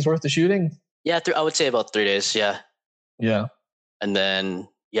 3 days worth of shooting? Yeah, I would say about 3 days. Yeah. Yeah. And then,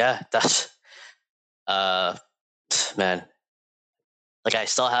 yeah, that's, man, like I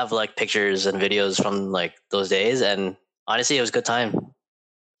still have like pictures and videos from like those days, and honestly, it was a good time,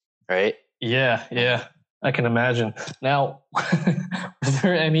 right? Yeah, I can imagine. Now, was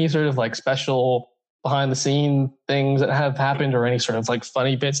there any sort of like special behind the scene things that have happened, or any sort of like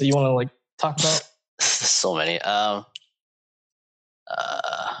funny bits that you want to like talk about? So many. Let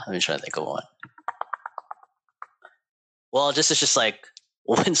me try to think of one. Well, it's just like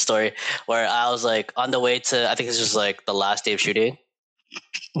one story where I was like on the way to, I think this was like the last day of shooting.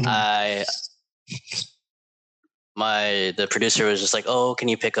 The producer was just like, oh, can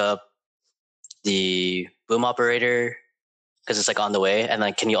you pick up the boom operator? Because it's like on the way. And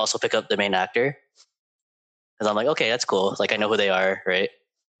like, can you also pick up the main actor? Because I'm like, okay, that's cool. Like, I know who they are, right?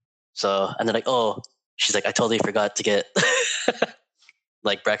 So, and they're like, oh, she's like, I totally forgot to get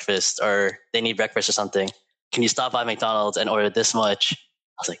like breakfast, or they need breakfast or something. Can you stop by McDonald's and order this much?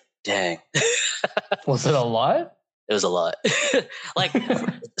 I was like, dang. Was it a lot? It was a lot. Like,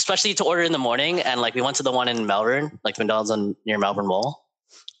 especially to order in the morning. And like, we went to the one in Melbourne, like McDonald's near Melbourne Mall.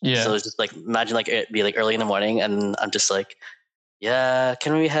 Yeah. So it's just like, imagine like it'd be like early in the morning, and I'm just like, yeah,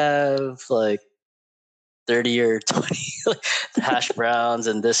 can we have like 30 or 20 hash browns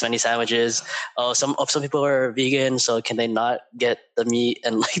and this many sandwiches? Oh, some people are vegan, so can they not get the meat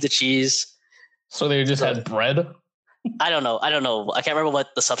and like the cheese? So they just had bread? I don't know. I can't remember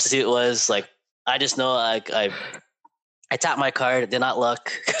what the substitute was. Like, I just know like I tapped my card, did not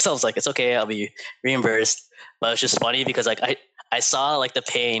look, because I was like, it's okay, I'll be reimbursed. But it was just funny because like I saw like the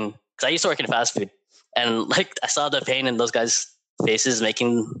pain, because I used to work in fast food, and like I saw the pain in those guys' faces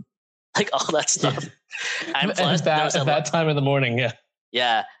making like all that stuff. Yeah. And plus, at that time of the morning, yeah.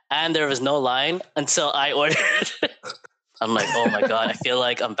 Yeah, and there was no line until I ordered. I'm like, oh my God, I feel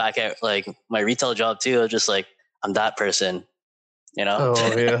like I'm back at like my retail job too. Just like, I'm that person, you know?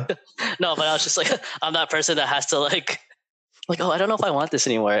 Oh, yeah. No, but I was just like, I'm that person that has to like, oh, I don't know if I want this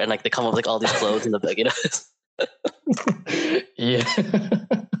anymore. And like, they come up with like all these clothes in the bag, you know? Yeah.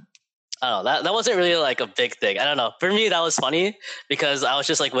 I don't know. That wasn't really like a big thing. I don't know. For me, that was funny because I was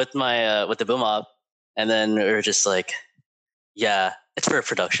just like with my, with the boom op, and then we were just like, yeah, it's for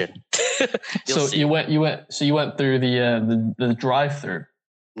production. So you went through the drive-through.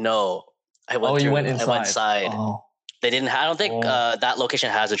 No, I went. You went inside. I went inside. Oh. They didn't. I don't think that location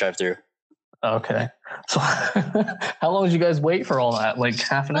has a drive-through. Okay. So how long did you guys wait for all that? Like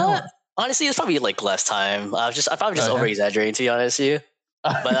half an hour? Honestly, it's probably like less time. I probably just Okay. over exaggerating, to be honest with you.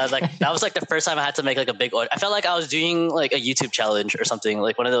 But like that was like the first time I had to make like a big order. I felt like I was doing like a YouTube challenge or something,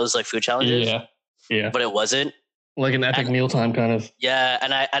 like one of those like food challenges. Yeah. But it wasn't. Like an epic mealtime kind of. Yeah,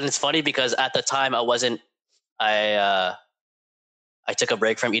 and it's funny because at the time I took a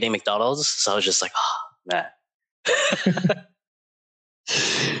break from eating McDonald's, so I was just like, oh man.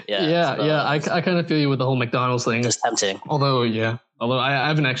 Yeah. I kind of feel you with the whole McDonald's thing. It's tempting. Although I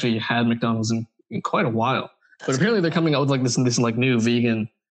haven't actually had McDonald's in quite a while. But apparently they're coming out with like this like new vegan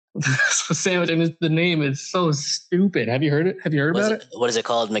sandwich, and the name is so stupid. Have you heard it? Have you heard about it? What is it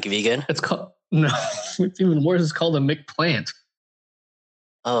called? McVegan? It's called it's even worse. It's called a McPlant.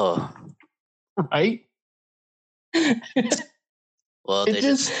 Oh, right. Well, it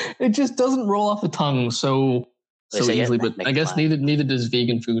just doesn't roll off the tongue so easily. But I guess neither does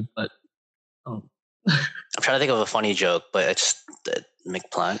vegan food. But I'm trying to think of a funny joke, but it's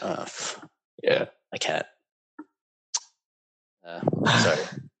McPlant. Yeah, I can't.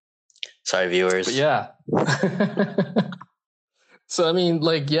 Sorry, viewers. But yeah. So I mean,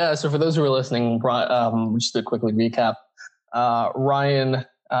 like, yeah. So for those who are listening, just to quickly recap, Ryan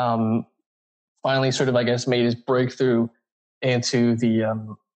finally sort of, I guess, made his breakthrough into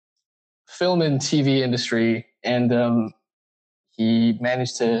the film and TV industry, and he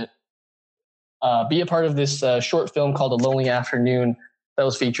managed to be a part of this short film called A Lonely Afternoon that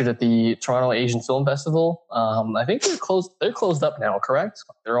was featured at the Toronto Asian Film Festival. I think they're closed up now, correct?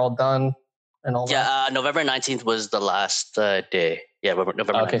 They're all done and all. Yeah, November 19th was the last day. Yeah,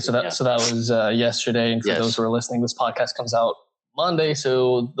 November. Okay, 19th, so that was yesterday, and for those who are listening, this podcast comes out Monday,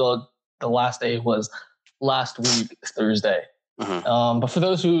 so the last day was last week, Thursday. Mm-hmm. But for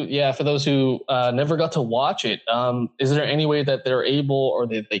those who never got to watch it, is there any way that they're able or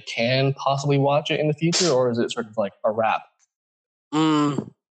that they can possibly watch it in the future, or is it sort of like a wrap?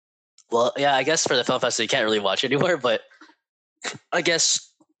 Well, yeah, I guess for the film festival you can't really watch it anymore, but I guess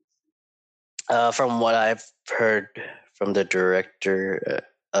from what I've heard from the director,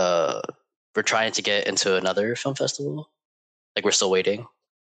 we're trying to get into another film festival. Like, we're still waiting.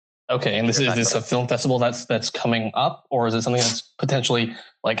 Okay, and is this a film festival that's coming up, or is it something that's potentially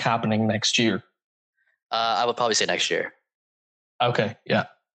like happening next year? I would probably say next year. Okay, yeah.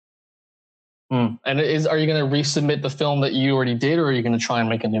 And are you going to resubmit the film that you already did, or are you going to try and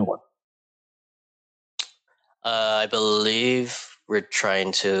make a new one? I believe we're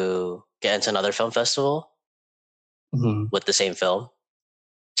trying to get into another film festival with the same film.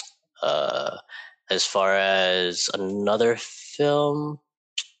 As far as another film,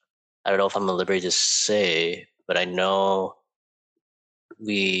 I don't know if I'm at liberty to say, but I know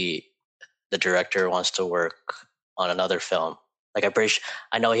the director wants to work on another film. Like,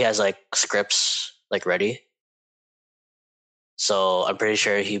 I know he has like scripts like ready, so I'm pretty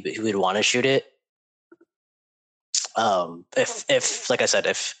sure he would want to shoot it. If like I said,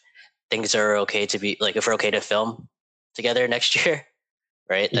 if things are okay to be like, if we're okay to film together next year,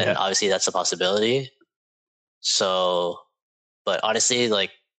 right? Then obviously that's a possibility. So, but honestly,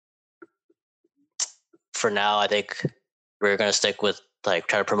 like, for now, I think we're gonna stick with like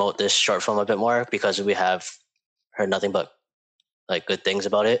try to promote this short film a bit more because we have heard nothing but like good things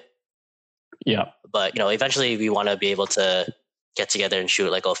about it. Yeah. But eventually we want to be able to get together and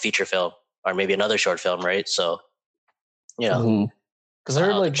shoot like a feature film or maybe another short film, right? So, because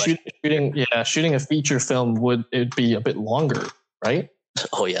they're like shooting a feature film would be a bit longer, right?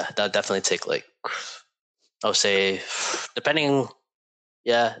 Oh yeah, that definitely take like, I would say, depending,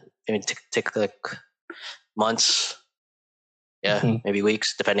 maybe take like months, maybe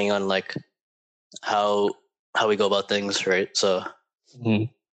weeks, depending on like how we go about things, right? So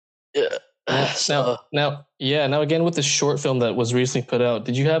now again, with the short film that was recently put out,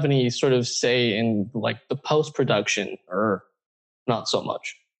 did you have any sort of say in like the post-production, or not so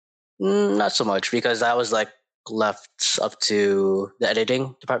much? Not so much, because that was like left up to the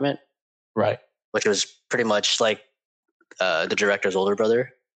editing department, right? Which was pretty much like the director's older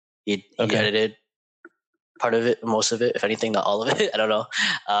brother. He edited part of it, most of it, if anything, not all of it. I don't know.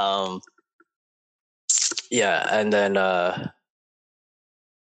 And then I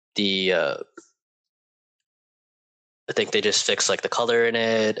think they just fixed like the color in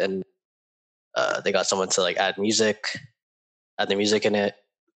it, and they got someone to like add the music in it,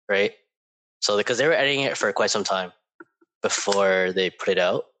 right? So because they were editing it for quite some time before they put it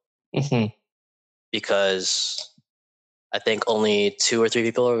out, because I think only 2 or 3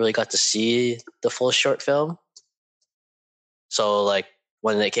 people really got to see the full short film. So like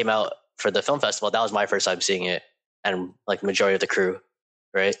when it came out for the film festival, that was my first time seeing it, and like majority of the crew,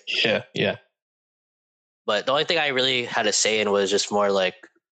 right? Yeah. But the only thing I really had to say in was just more like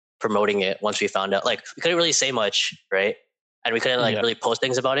promoting it once we found out. Like we couldn't really say much, right? And we couldn't like Yeah. really post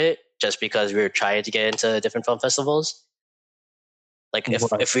things about it just because we were trying to get into different film festivals. Like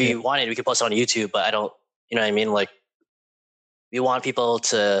if we wanted, we could post it on YouTube, but I don't, you know what I mean? Like we want people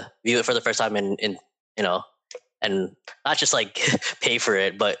to view it for the first time in you know, and not just like pay for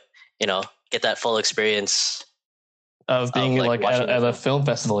it, but you know, get that full experience of being like at a film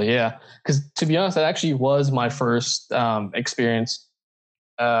festival. Yeah, because to be honest, that actually was my first experience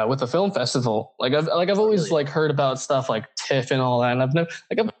with a film festival. Like I've always really? like heard about stuff like TIFF and all that, and I've never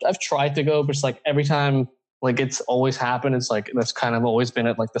I've tried to go, but it's like every time like it's always happened. It's like that's kind of always been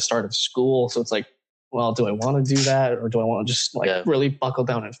at like the start of school, so it's like, well, do I want to do that, or do I want to just like really buckle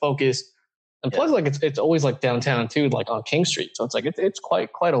down and focus? And plus, like it's always like downtown too, like on King Street, so it's like it's quite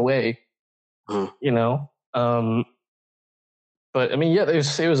a way, you know. But I mean, yeah,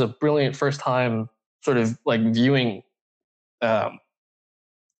 it was a brilliant first time sort of like viewing like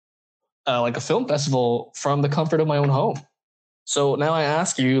a film festival from the comfort of my own home. So now I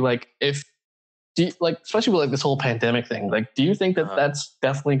ask you, like, do you, like, especially with like this whole pandemic thing, like, do you think that that's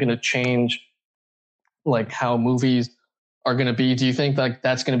definitely going to change like how movies are going to be? Do you think like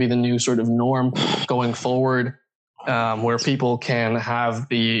that's going to be the new sort of norm going forward, where people can have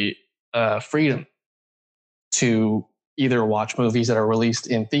the freedom to either watch movies that are released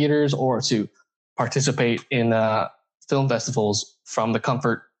in theaters or to participate in film festivals from the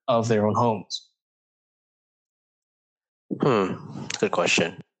comfort of their own homes? Good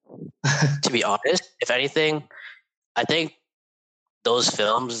question. To be honest, if anything, I think those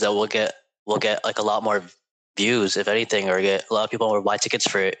films that will get like a lot more views, if anything, or get a lot of people will buy tickets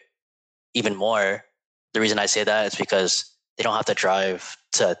for it even more. The reason I say that is because they don't have to drive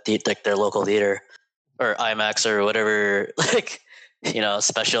to like their local theater or IMAX or whatever, like, you know,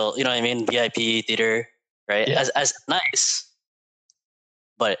 special, you know what I mean, VIP theater, right? Yeah. As nice,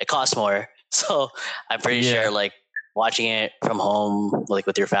 but it costs more. So I'm pretty sure like watching it from home, like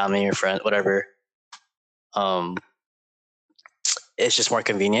with your family, your friend, whatever, it's just more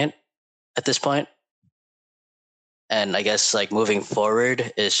convenient at this point. And I guess like moving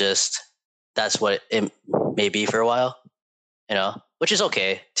forward is just, that's what it may be for a while, you know, which is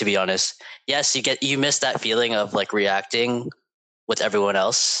okay, to be honest. Yes, you miss that feeling of like reacting with everyone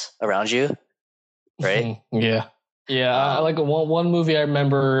else around you, right? Yeah. I like one movie I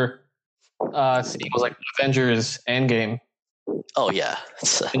remember seeing was like Avengers Endgame. Oh yeah,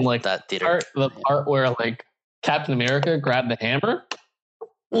 in like that theater. The part where like Captain America grabbed the hammer.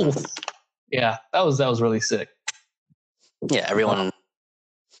 Oof. Yeah, that was really sick. Yeah, everyone.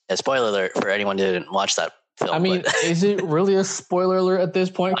 Spoiler alert for anyone who didn't watch that film. I mean, is it really a spoiler alert at this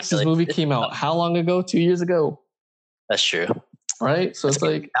point? Because this movie came out how long ago? 2 years ago. That's true. Right? So it's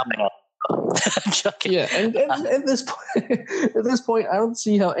like, yeah, and at this point, I don't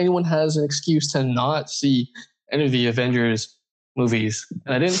see how anyone has an excuse to not see any of the Avengers movies.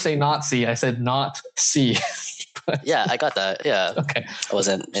 And I didn't say not see; I said not see. Yeah, I got that. Yeah. Okay. I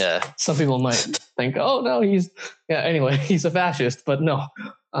wasn't. Yeah. Some people might think, "Oh no, he's Anyway, he's a fascist," but no.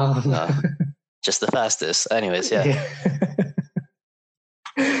 No, just the fastest. Anyways, yeah.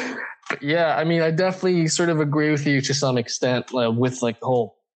 Yeah, I mean, I definitely sort of agree with you to some extent with like the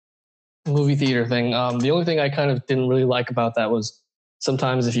whole movie theater thing. The only thing I kind of didn't really like about that was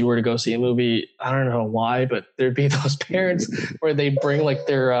sometimes if you were to go see a movie, I don't know why, but there'd be those parents where they bring like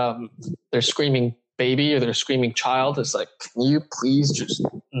their screaming baby or their screaming child. It's like, can you please just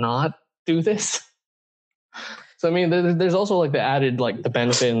not do this? So I mean, there's also like the added like the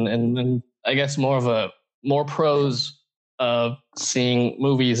benefit and I guess more pros of seeing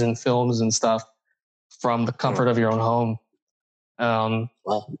movies and films and stuff from the comfort of your own home.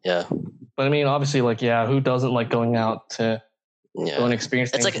 Well, yeah. But I mean, obviously, like, yeah, who doesn't like going out to go and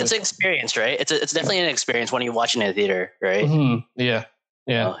experience things? It's an experience, right? It's definitely an experience when you watch in a theater, right? Mm-hmm. Yeah.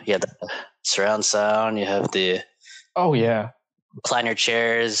 You have the surround sound. You have the recliner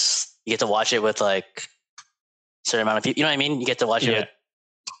chairs. You get to watch it with like a certain amount of people. You know what I mean? You get to watch it with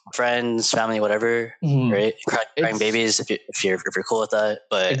friends, family, whatever, right? Crying babies if you're cool with that.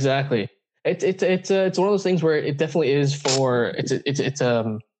 But exactly, it's one of those things where it definitely is for it's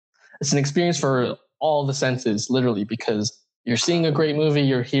an experience for all the senses, literally, because you're seeing a great movie,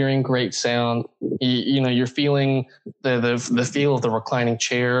 you're hearing great sound, you're feeling the feel of the reclining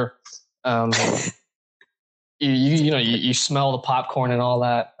chair. You smell the popcorn and all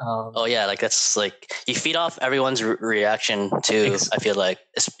that. Oh yeah, like that's like you feed off everyone's reaction to. I feel like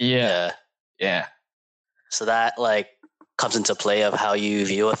yeah. So that like comes into play of how you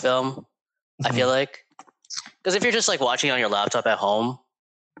view a film. Mm-hmm. I feel like because if you're just like watching on your laptop at home,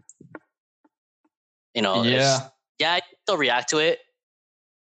 You know, you still react to it,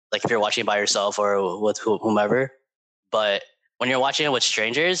 like if you're watching by yourself or with whomever. But when you're watching it with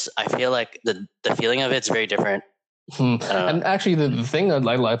strangers, I feel like the feeling of it's very different. And actually, the thing I'd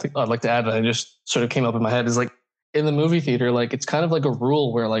like to add that I just sort of came up in my head is like in the movie theater, like it's kind of like a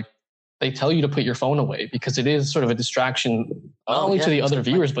rule where like they tell you to put your phone away because it is sort of a distraction not only to the other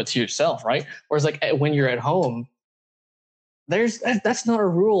viewers but to yourself, right? Whereas like when you're at home, that's not a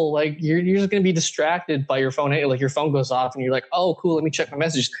rule. Like you're just going to be distracted by your phone. Like your phone goes off and you're like, oh, cool, let me check my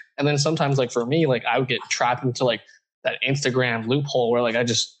messages. And then sometimes like for me, like I would get trapped into like that Instagram loophole where like I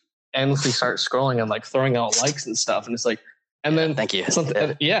just endlessly start scrolling and like throwing out likes and stuff. And it's like, and then thank you.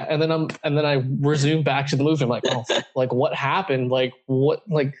 And then I resume back to the movie. I'm like, oh, like what happened? Like what,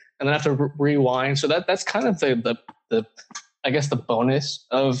 like, and then I have to rewind. So that's kind of the I guess the bonus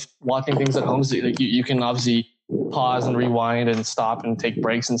of watching things at home is that you can obviously pause and rewind and stop and take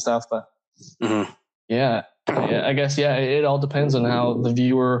breaks and stuff. But yeah, I guess, it all depends on how the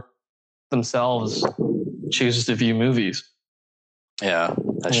viewer themselves chooses to view movies. Yeah,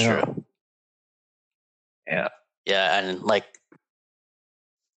 that's true. Yeah. Yeah. And like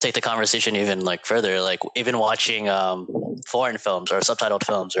take the conversation even like further, like even watching foreign films or subtitled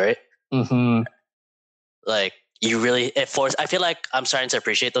films, right? Mm-hmm. Like I feel like I'm starting to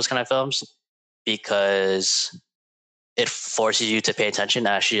appreciate those kind of films because it forces you to pay attention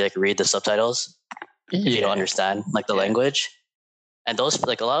and actually like read the subtitles if you don't understand like the language. And those,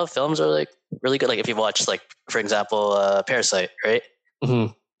 like a lot of films are like really good. Like if you've watched like, for example, Parasite, right?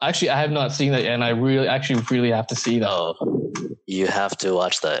 Mm-hmm. Actually, I have not seen that yet, and I really have to see that. Oh, you have to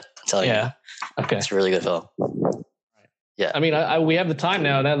watch that. I'm telling you. Okay. It's a really good film. Yeah. I mean, we have the time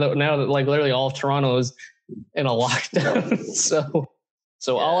now that like literally all of Toronto is in a lockdown.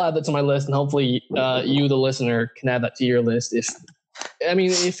 So I'll add that to my list, and hopefully you, the listener, can add that to your list.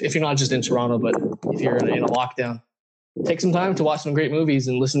 If you're not just in Toronto, but if you're in a lockdown, take some time to watch some great movies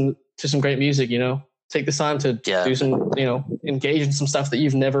and listen to some great music. You know, take this time to do some, engage in some stuff that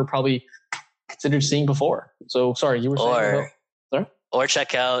you've never probably considered seeing before. So sorry, you were saying. Sorry? Or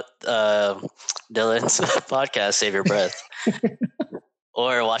check out Dylan's podcast, Save Your Breath,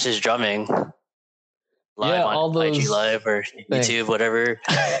 or watch his drumming live on all those IG Live or YouTube, whatever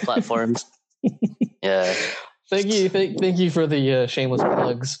platforms. Yeah. Thank you for the shameless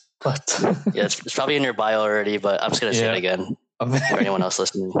plugs. But yeah, it's probably in your bio already, but I'm just gonna say it again for anyone else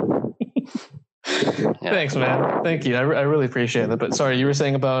listening. Thanks, man. Thank you. I really appreciate that. But sorry, you were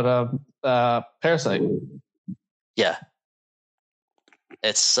saying about Parasite. Yeah.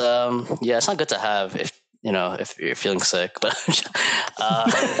 It's it's not good to have if you're feeling sick, but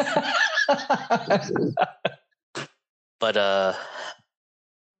but I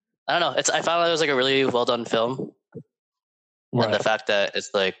don't know. I found it was like a really well done film, and the fact that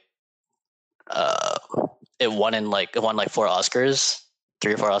it's like it won like 4 Oscars,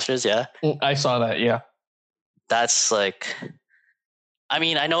 3 or 4 Oscars. Yeah, I saw that. Yeah, that's like, I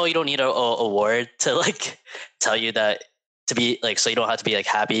mean, I know you don't need a award to like tell you that to be like, so you don't have to be like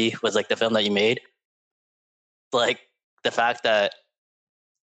happy with like the film that you made. Like the fact that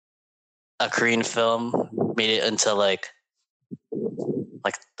a Korean film made it into like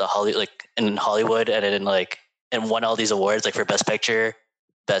the in Hollywood and then like and won all these awards like for best picture,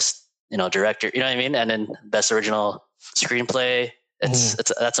 best director, you know what I mean, and then best original screenplay.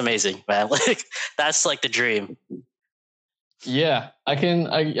 That's amazing, man. Like that's like the dream. Yeah, I can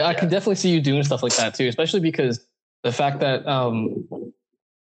definitely see you doing stuff like that too, especially because the fact that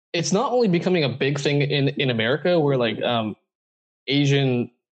it's not only becoming a big thing in America where like Asian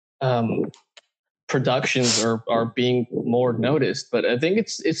productions are being more noticed, but I think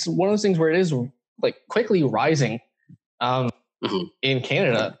it's one of those things where it is like quickly rising in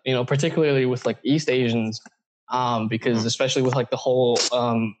Canada, particularly with like East Asians, because especially with like the whole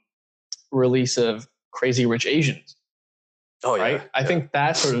release of Crazy Rich Asians. Oh yeah. Right? I think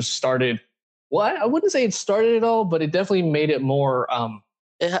that sort of started. Well, I wouldn't say it started it all, but it definitely made it more.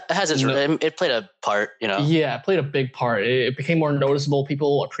 It has it played a part, Yeah, it played a big part. It became more noticeable.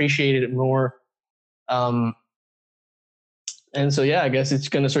 People appreciated it more. And so, yeah, I guess it's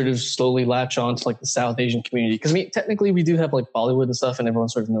going to sort of slowly latch on to like the South Asian community. Because I mean, technically we do have like Bollywood and stuff and everyone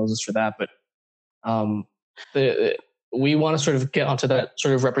sort of knows us for that. But we want to sort of get onto that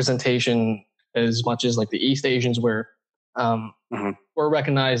sort of representation as much as like the East Asians where we're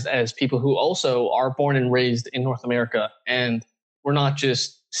recognized as people who also are born and raised in North America. And we're not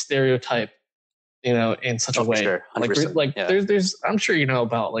just stereotyped, in such a way. Sure. There's, I'm sure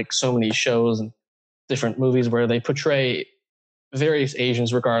about like so many shows and different movies where they portray various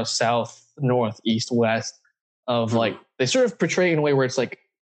Asians, regardless South, North, East, West, of like they sort of portray in a way where it's like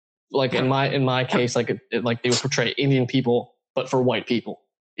like in my case, like like they would portray Indian people, but for white people,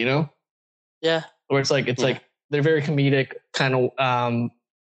 you know? Yeah. Where it's like they're very comedic, kind of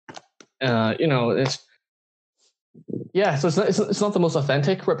you know, so it's not the most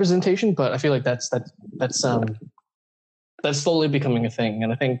authentic representation, but I feel like that's slowly becoming a thing.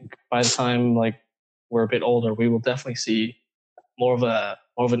 And I think by the time like we're a bit older, we will definitely see more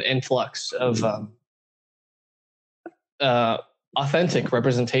of an influx of authentic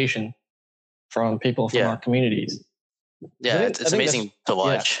representation from people from our communities. Yeah, it's amazing to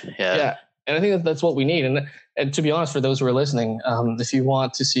watch. Yeah. And I think that's what we need. And to be honest, for those who are listening, if you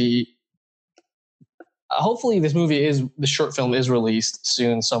want to see, hopefully the short film is released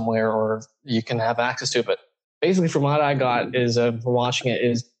soon somewhere, or you can have access to it. But basically, from what I got is from watching it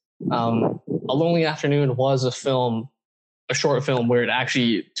is A Lonely Afternoon was a short film where it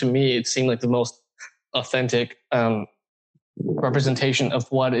actually, to me, it seemed like the most authentic representation of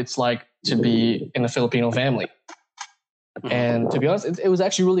what it's like to be in a Filipino family. And to be honest, it was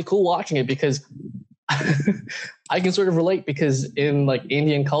actually really cool watching it because I can sort of relate, because in like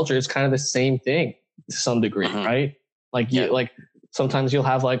Indian culture, it's kind of the same thing to some degree, right? Like like sometimes you'll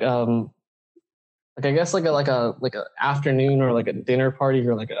have like I guess like a afternoon or like a dinner party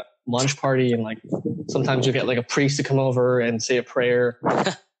or like a lunch party, and like sometimes you get like a priest to come over and say a prayer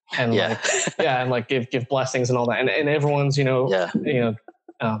and and like give blessings and all that, and everyone's doing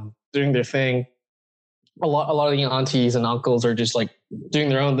their thing. A lot of the aunties and uncles are just like doing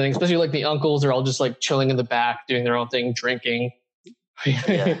their own thing, especially like the uncles are all just like chilling in the back doing their own thing, drinking.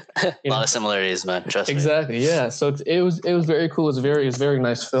 A lot of similarities, man. Trust me. Exactly. Yeah. So it was very cool. It was a very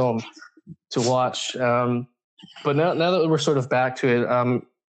nice film to watch. But now that we're sort of back to it,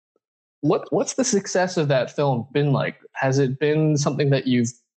 what's the success of that film been like? Has it been something that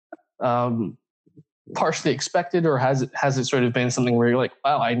you've partially expected, or has it sort of been something where you're like,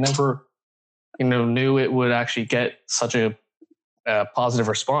 wow, I never knew it would actually get such a positive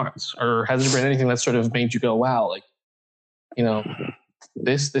response? Or has there been anything that sort of made you go, wow, like,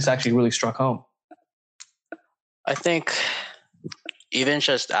 this actually really struck home? I think even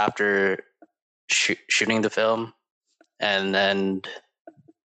just after shooting the film and then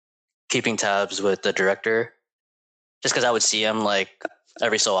keeping tabs with the director, just because I would see him like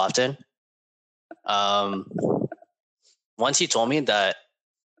every so often. Once he told me that,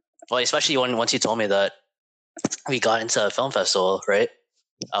 especially once he told me that we got into a film festival, right?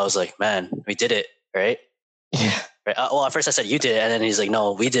 I was like, man, we did it, right? Yeah. Right. Well, at first I said you did it, and then he's like,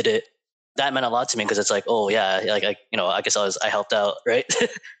 no, we did it. That meant a lot to me, because it's like, oh yeah, like I guess I helped out, right?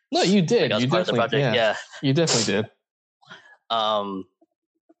 No, you did. Like, you part of the project. Yeah, you definitely did.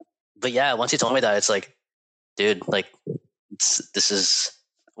 But yeah, once he told me that, it's like, dude, like this is,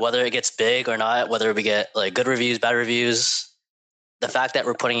 whether it gets big or not, whether we get like good reviews, bad reviews, the fact that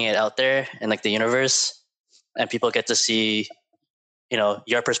we're putting it out there in like the universe, and people get to see,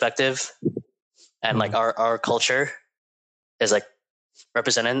 your perspective, and like our culture is like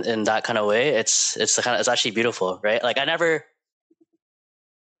represented in that kind of way. It's actually beautiful, right? Like I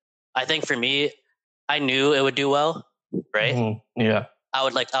think for me, I knew it would do well, right? Mm-hmm. Yeah. I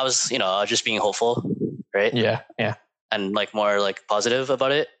was just being hopeful, right? Yeah. Yeah. And like more like positive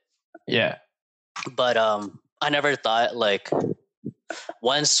about it. Yeah. But I never thought, like,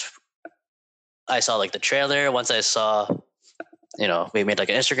 once I saw like the trailer, once I saw, we made like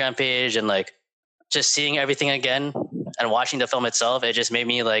an Instagram page, and like just seeing everything again and watching the film itself, it just made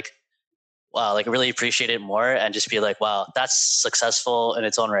me like, wow, like really appreciate it more, and just be like, wow, that's successful in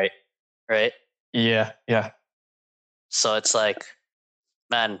its own right. Right. Yeah. Yeah. So it's like,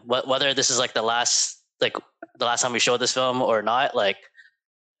 man, whether this is like the last time we showed this film or not, like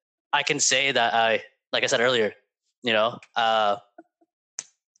I can say that like I said earlier,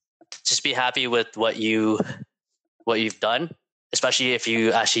 just be happy with what you've done, especially if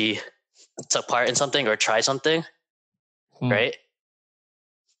you actually took part in something or try something, right?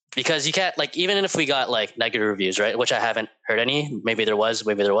 Because you can't, like, even if we got like negative reviews, right, which I haven't heard any, maybe there was,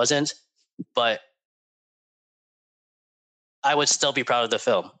 maybe there wasn't, but I would still be proud of the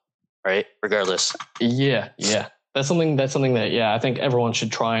film, right? Regardless. Yeah. Yeah. That's something that, I think everyone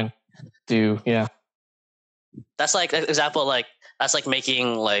should try and do. Yeah. That's like an example, like that's like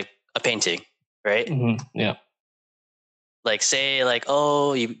making like a painting, right? Mm-hmm. Yeah. Like say like,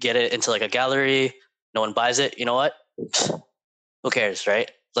 oh, you get it into like a gallery, no one buys it. You know what? Who cares,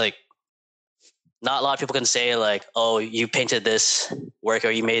 right? Like, not a lot of people can say like, oh, you painted this work, or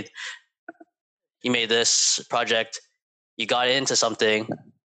you made this project, you got it into something,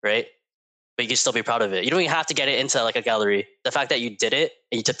 right? But you can still be proud of it. You don't even have to get it into like a gallery. The fact that you did it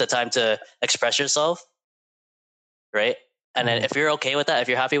and you took the time to express yourself, right? And then if you're okay with that, if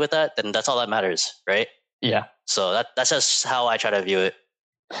you're happy with that, then that's all that matters, right? Yeah. So that's just how I try to view it.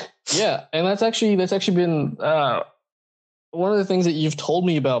 Yeah, and that's actually been one of the things that you've told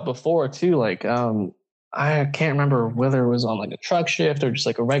me about before too. Like, I can't remember whether it was on like a truck shift or just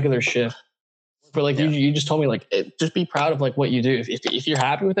like a regular shift. But like you just told me like just be proud of like what you do. If you're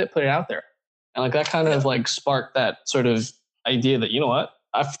happy with it, put it out there. And like that kind of like sparked that sort of idea that, you know what,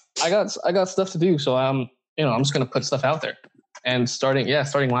 I got stuff to do, so I'm just gonna put stuff out there. And starting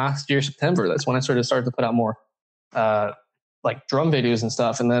last year September, that's when I started to put out more like drum videos and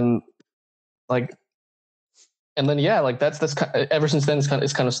stuff. And then that's ever since then it's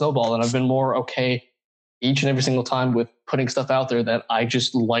kind of snowballed, and I've been more okay each and every single time with putting stuff out there that I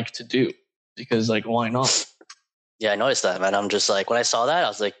just like to do, because like, why not? Yeah, I noticed that, man. I'm just like, when I saw that, I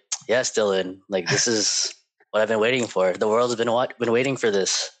was like, yeah, Dylan, like this is what I've been waiting for. The world's been waiting for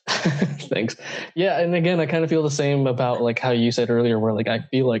this. Thanks. Yeah, and again, I kind of feel the same about like how you said earlier, where like I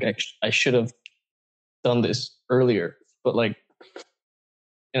feel like I should have done this earlier, but like,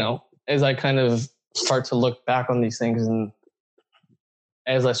 as I kind of start to look back on these things, and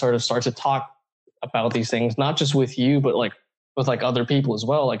as I sort of start to talk about these things, not just with you, but like with like other people as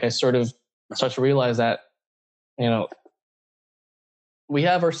well, like I sort of start to realize that, we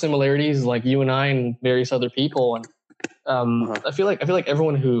have our similarities, like you and I and various other people. And I feel like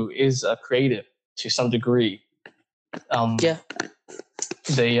everyone who is a creative to some degree,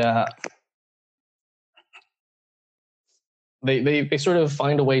 they sort of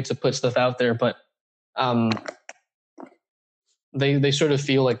find a way to put stuff out there, but they sort of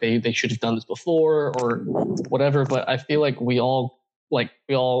feel like they should have done this before or whatever. But I feel like we all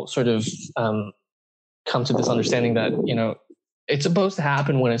sort of come to this understanding that, it's supposed to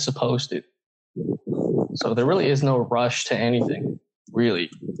happen when it's supposed to. So there really is no rush to anything, really,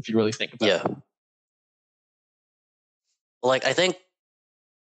 if you really think about it. Yeah. Like, I think,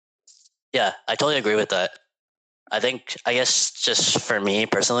 yeah, I totally agree with that. I guess just for me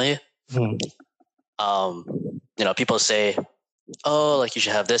personally, people say, oh, like you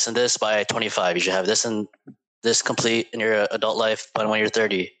should have this and this by 25. You should have this and this complete in your adult life by when you're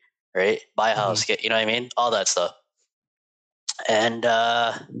 30, right? Buy a house, get, you know what I mean? All that stuff. And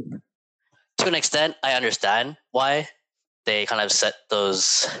to an extent, I understand why they kind of set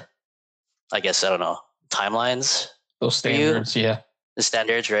those, I guess, I don't know, timelines. Those standards, yeah. The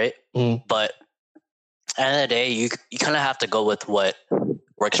standards, right? But at the end of the day, you kind of have to go with what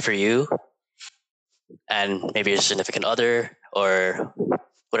works for you and maybe your significant other or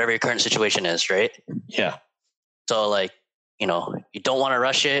whatever your current situation is, right? Yeah. So like, you don't want to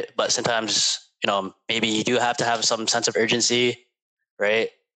rush it, but sometimes, maybe you do have to have some sense of urgency,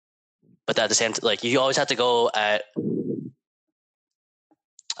 right? But at the same time, like you always have to go at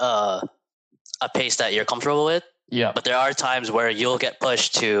a pace that you're comfortable with. Yeah. But there are times where you'll get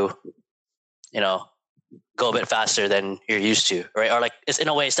pushed to, go a bit faster than you're used to, right? Or like it's in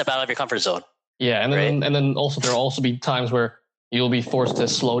a way step out of your comfort zone. Yeah, and then also there'll also be times where you'll be forced to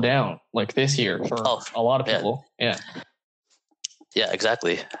slow down, like this year for a lot of people. Yeah. Yeah,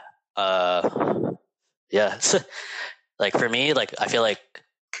 exactly. Yeah. Like for me, like I feel like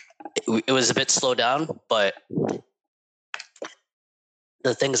it was a bit slowed down, but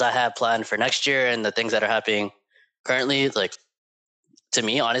the things I have planned for next year and the things that are happening currently, like to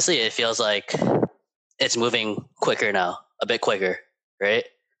me, honestly, it feels like it's moving quicker now, a bit quicker, right?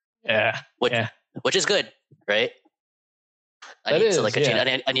 Yeah. Which is good, right? I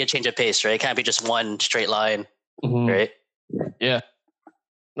need a change of pace, right? It can't be just one straight line, right? Yeah.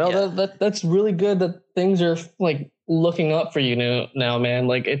 No, that's really good that things are like looking up for you now, man.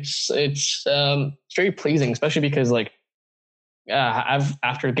 Like it's very pleasing, especially because like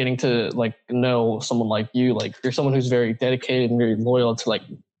after getting to like know someone like you, like you're someone who's very dedicated and very loyal to like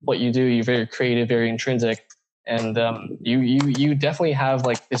what you do. You're very creative, very intrinsic, and you definitely have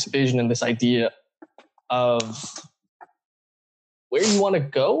like this vision and this idea of where you want to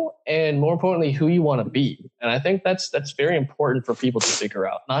go, and more importantly, who you want to be. And I think that's very important for people to figure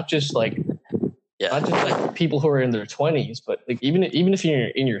out. Not just like people who are in their 20s, but like even if you're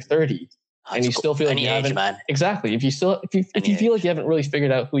in your 30s and you still feel like you haven't, exactly. If you feel like you haven't really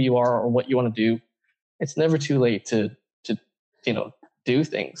figured out who you are or what you want to do, it's never too late to do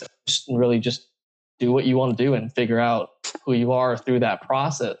things. Just do what you want to do and figure out who you are through that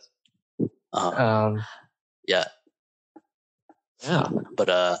process. Yeah. But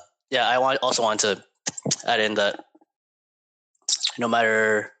I also want to add in that no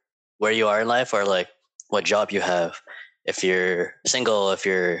matter where you are in life or like what job you have, if you're single, if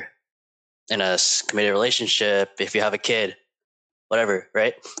you're in a committed relationship, if you have a kid, whatever,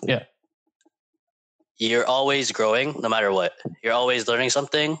 right? Yeah. you're always growing no matter what. You're always learning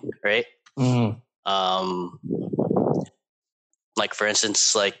something, right? Like for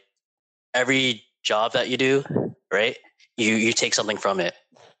instance, like every job that you do, right? You take something from it.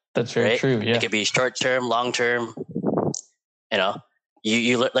 That's very true. Yeah. It could be short term, long term. You know,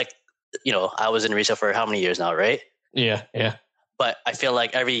 you like, you know, I was in retail for how many years now, right? Yeah. But I feel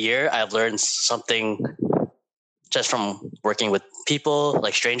like every year I've learned something just from working with people,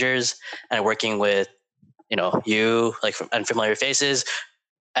 like strangers, and working with, you know, you, like, unfamiliar faces.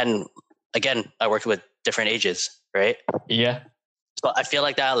 And again, I worked with different ages, right? Yeah. So I feel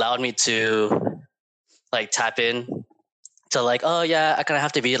like that allowed me to like tap in to like, oh yeah, I kind of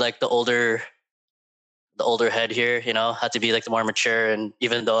have to be like the older head here, you know, have to be like the more mature. And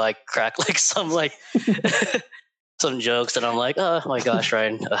even though I crack like some like some jokes and I'm like, oh my gosh,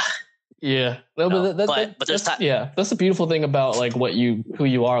 Ryan. Yeah. No, No, but there's time. Yeah, that's the beautiful thing about like who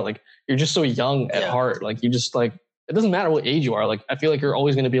you are. Like you're just so young at heart. Like you just like, it doesn't matter what age you are. Like I feel like you're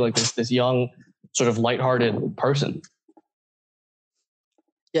always going to be like this young, sort of lighthearted person.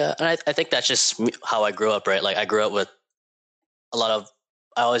 Yeah, and I think that's just how I grew up, right? Like I grew up with I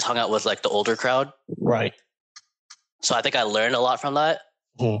always hung out with like the older crowd. Right. So I think I learned a lot from that.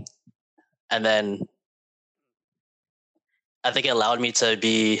 Mm-hmm. And then I think it allowed me to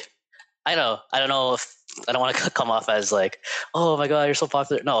be, I don't know if I don't want to come off as like, oh my God, you're so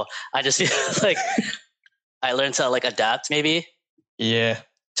popular. No, I just feel like I learned to like adapt maybe. Yeah.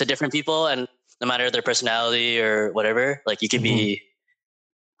 To different people, and no matter their personality or whatever, like you could be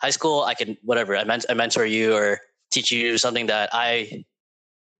high school, I can, whatever, I mentor you or teach you something that I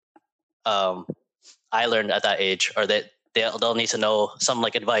learned at that age, or that they'll need to know some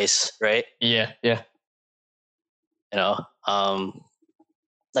like advice, right? Yeah. You know,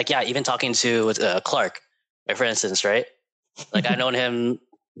 like, yeah, even talking to Clark, right, for instance, right? Like I've known him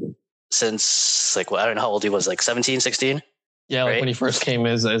since like, well, I don't know how old he was, like 17, 16. Yeah, like right? when he first came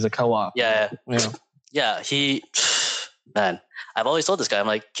as a co-op. Yeah. He, man, I've always told this guy, I'm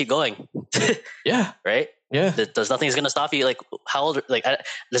like, keep going. Yeah. Right. Yeah. There's nothing's gonna stop you. Like how old? Like it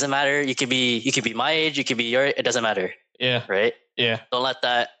doesn't matter. You could be my age. You could be your. It doesn't matter. Yeah. Right. Yeah. Don't let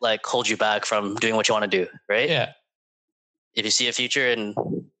that like hold you back from doing what you want to do. Right. Yeah. If you see a future in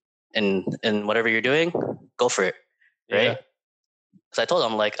whatever you're doing, go for it. Right. Yeah. So I told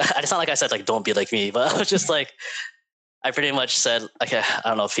him, like, it's not like I said like don't be like me, but I was just like, I pretty much said, like, I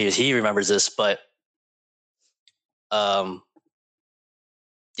don't know if he remembers this, but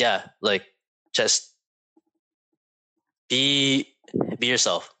yeah, like just be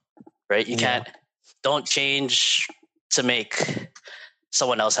yourself, right? You don't change to make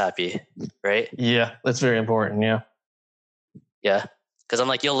someone else happy, right? Yeah, that's very important. Yeah, because I'm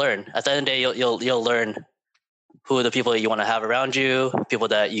like, you'll learn at the end of the day. You'll learn who the people you want to have around you, people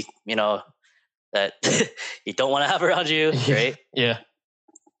that you know that you don't want to have around you, right? Yeah.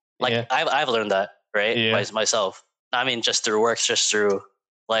 Like I've learned that, right? Yeah. Myself. I mean, just through work, just through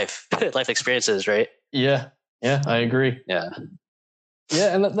life experiences, right? Yeah. I agree. Yeah.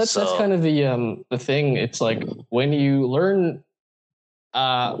 Yeah, and that's kind of the thing. It's like when you learn,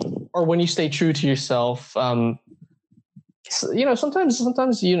 or when you stay true to yourself. You know,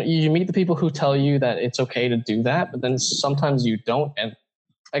 sometimes you meet the people who tell you that it's okay to do that, but then sometimes you don't. And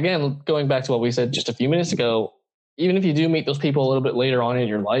again, going back to what we said just a few minutes ago, even if you do meet those people a little bit later on in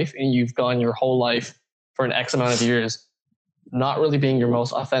your life, and you've gone your whole life for an X amount of years not really being your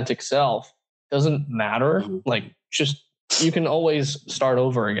most authentic self, doesn't matter. Like, just, you can always start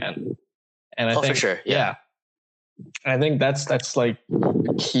over again. And I think, for sure. Yeah. I think that's like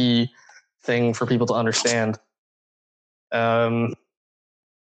a key thing for people to understand. Yeah,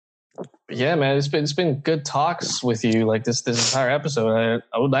 man, it's been good talks with you, like this entire episode.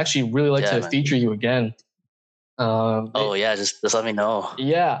 I would actually really like to feature you again. Just let me know.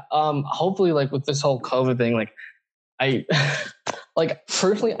 Yeah. Hopefully, like with this whole COVID thing, like I like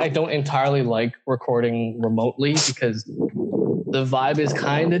personally, I don't entirely like recording remotely because the vibe is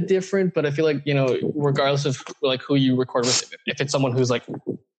kind of different. But I feel like, you know, regardless of like who you record with, if it's someone who's like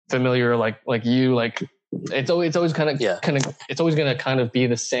familiar, like you, like it's always kind of it's always going to kind of be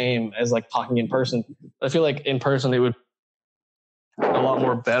the same as like talking in person. I feel like in person it would be a lot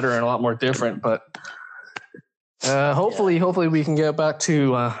more better and a lot more different. But hopefully we can get back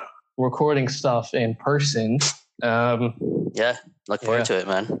to recording stuff in person. Look forward to it,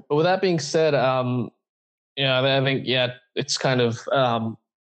 man. But with that being said, I think it's kind of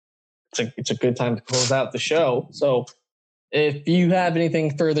it's a good time to close out the show. So if you have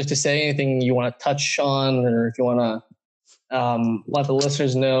anything further to say, anything you want to touch on, or if you want to let the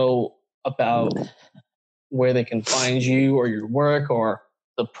listeners know about where they can find you or your work or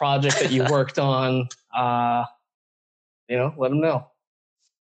the project that you worked on, let them know.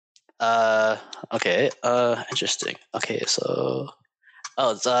 Okay. Interesting. Okay, so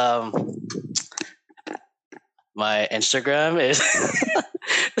it's my Instagram is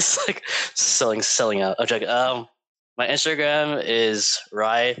it's like selling out. I'm joking. My Instagram is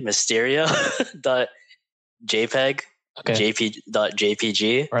rymysterio.jpg. Okay.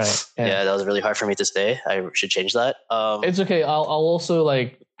 jp.jpg. Right. Yeah, that was really hard for me to say. I should change that. It's okay. I'll also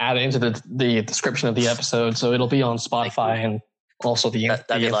like add it into the description of the episode, so it'll be on Spotify and also the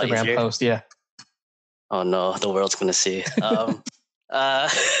Instagram post. Yeah. Oh no, the world's gonna see.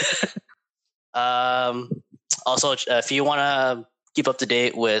 Also, if you want to keep up to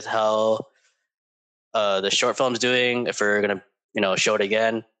date with how the short film's doing, if we're gonna show it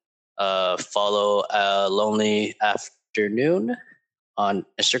again, follow Lonely Afternoon on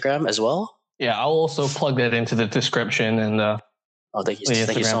Instagram as well. Yeah, I'll also plug that into the description and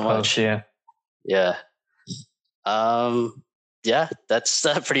thank you so much. Yeah. Yeah, that's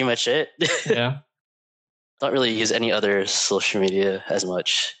pretty much it. Yeah. Don't really use any other social media as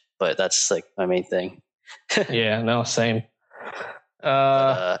much, but that's like my main thing. Yeah, no, same.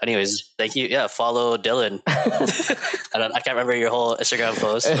 Anyways, thank you. Yeah, follow Dylan. I can't remember your whole Instagram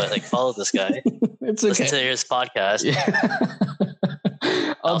post, but like follow this guy. It's okay. Listen to his podcast.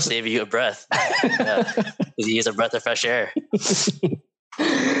 Yeah. I'll save you a breath. Yeah, he's a breath of fresh air.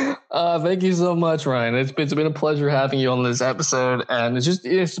 Thank you so much, Ryan. It's been a pleasure having you on this episode, and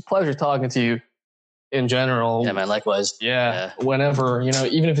it's a pleasure talking to you in general. Yeah, man. Likewise. Yeah. Whenever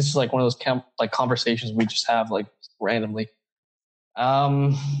even if it's just like one of those conversations we just have like randomly.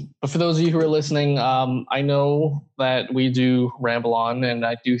 But for those of you who are listening, I know that we do ramble on, and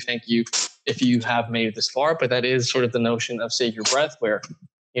I do thank you if you have made it this far. But that is sort of the notion of Save Your Breath, where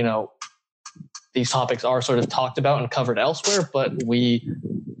these topics are sort of talked about and covered elsewhere, but we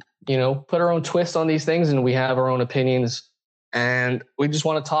put our own twist on these things, and we have our own opinions, and we just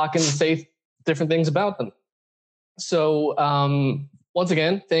want to talk and say different things about them. So once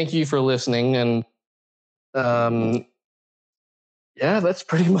again, thank you for listening, and yeah, that's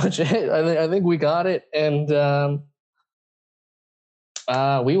pretty much it. I think we got it, and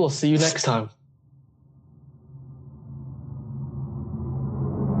we will see you next time.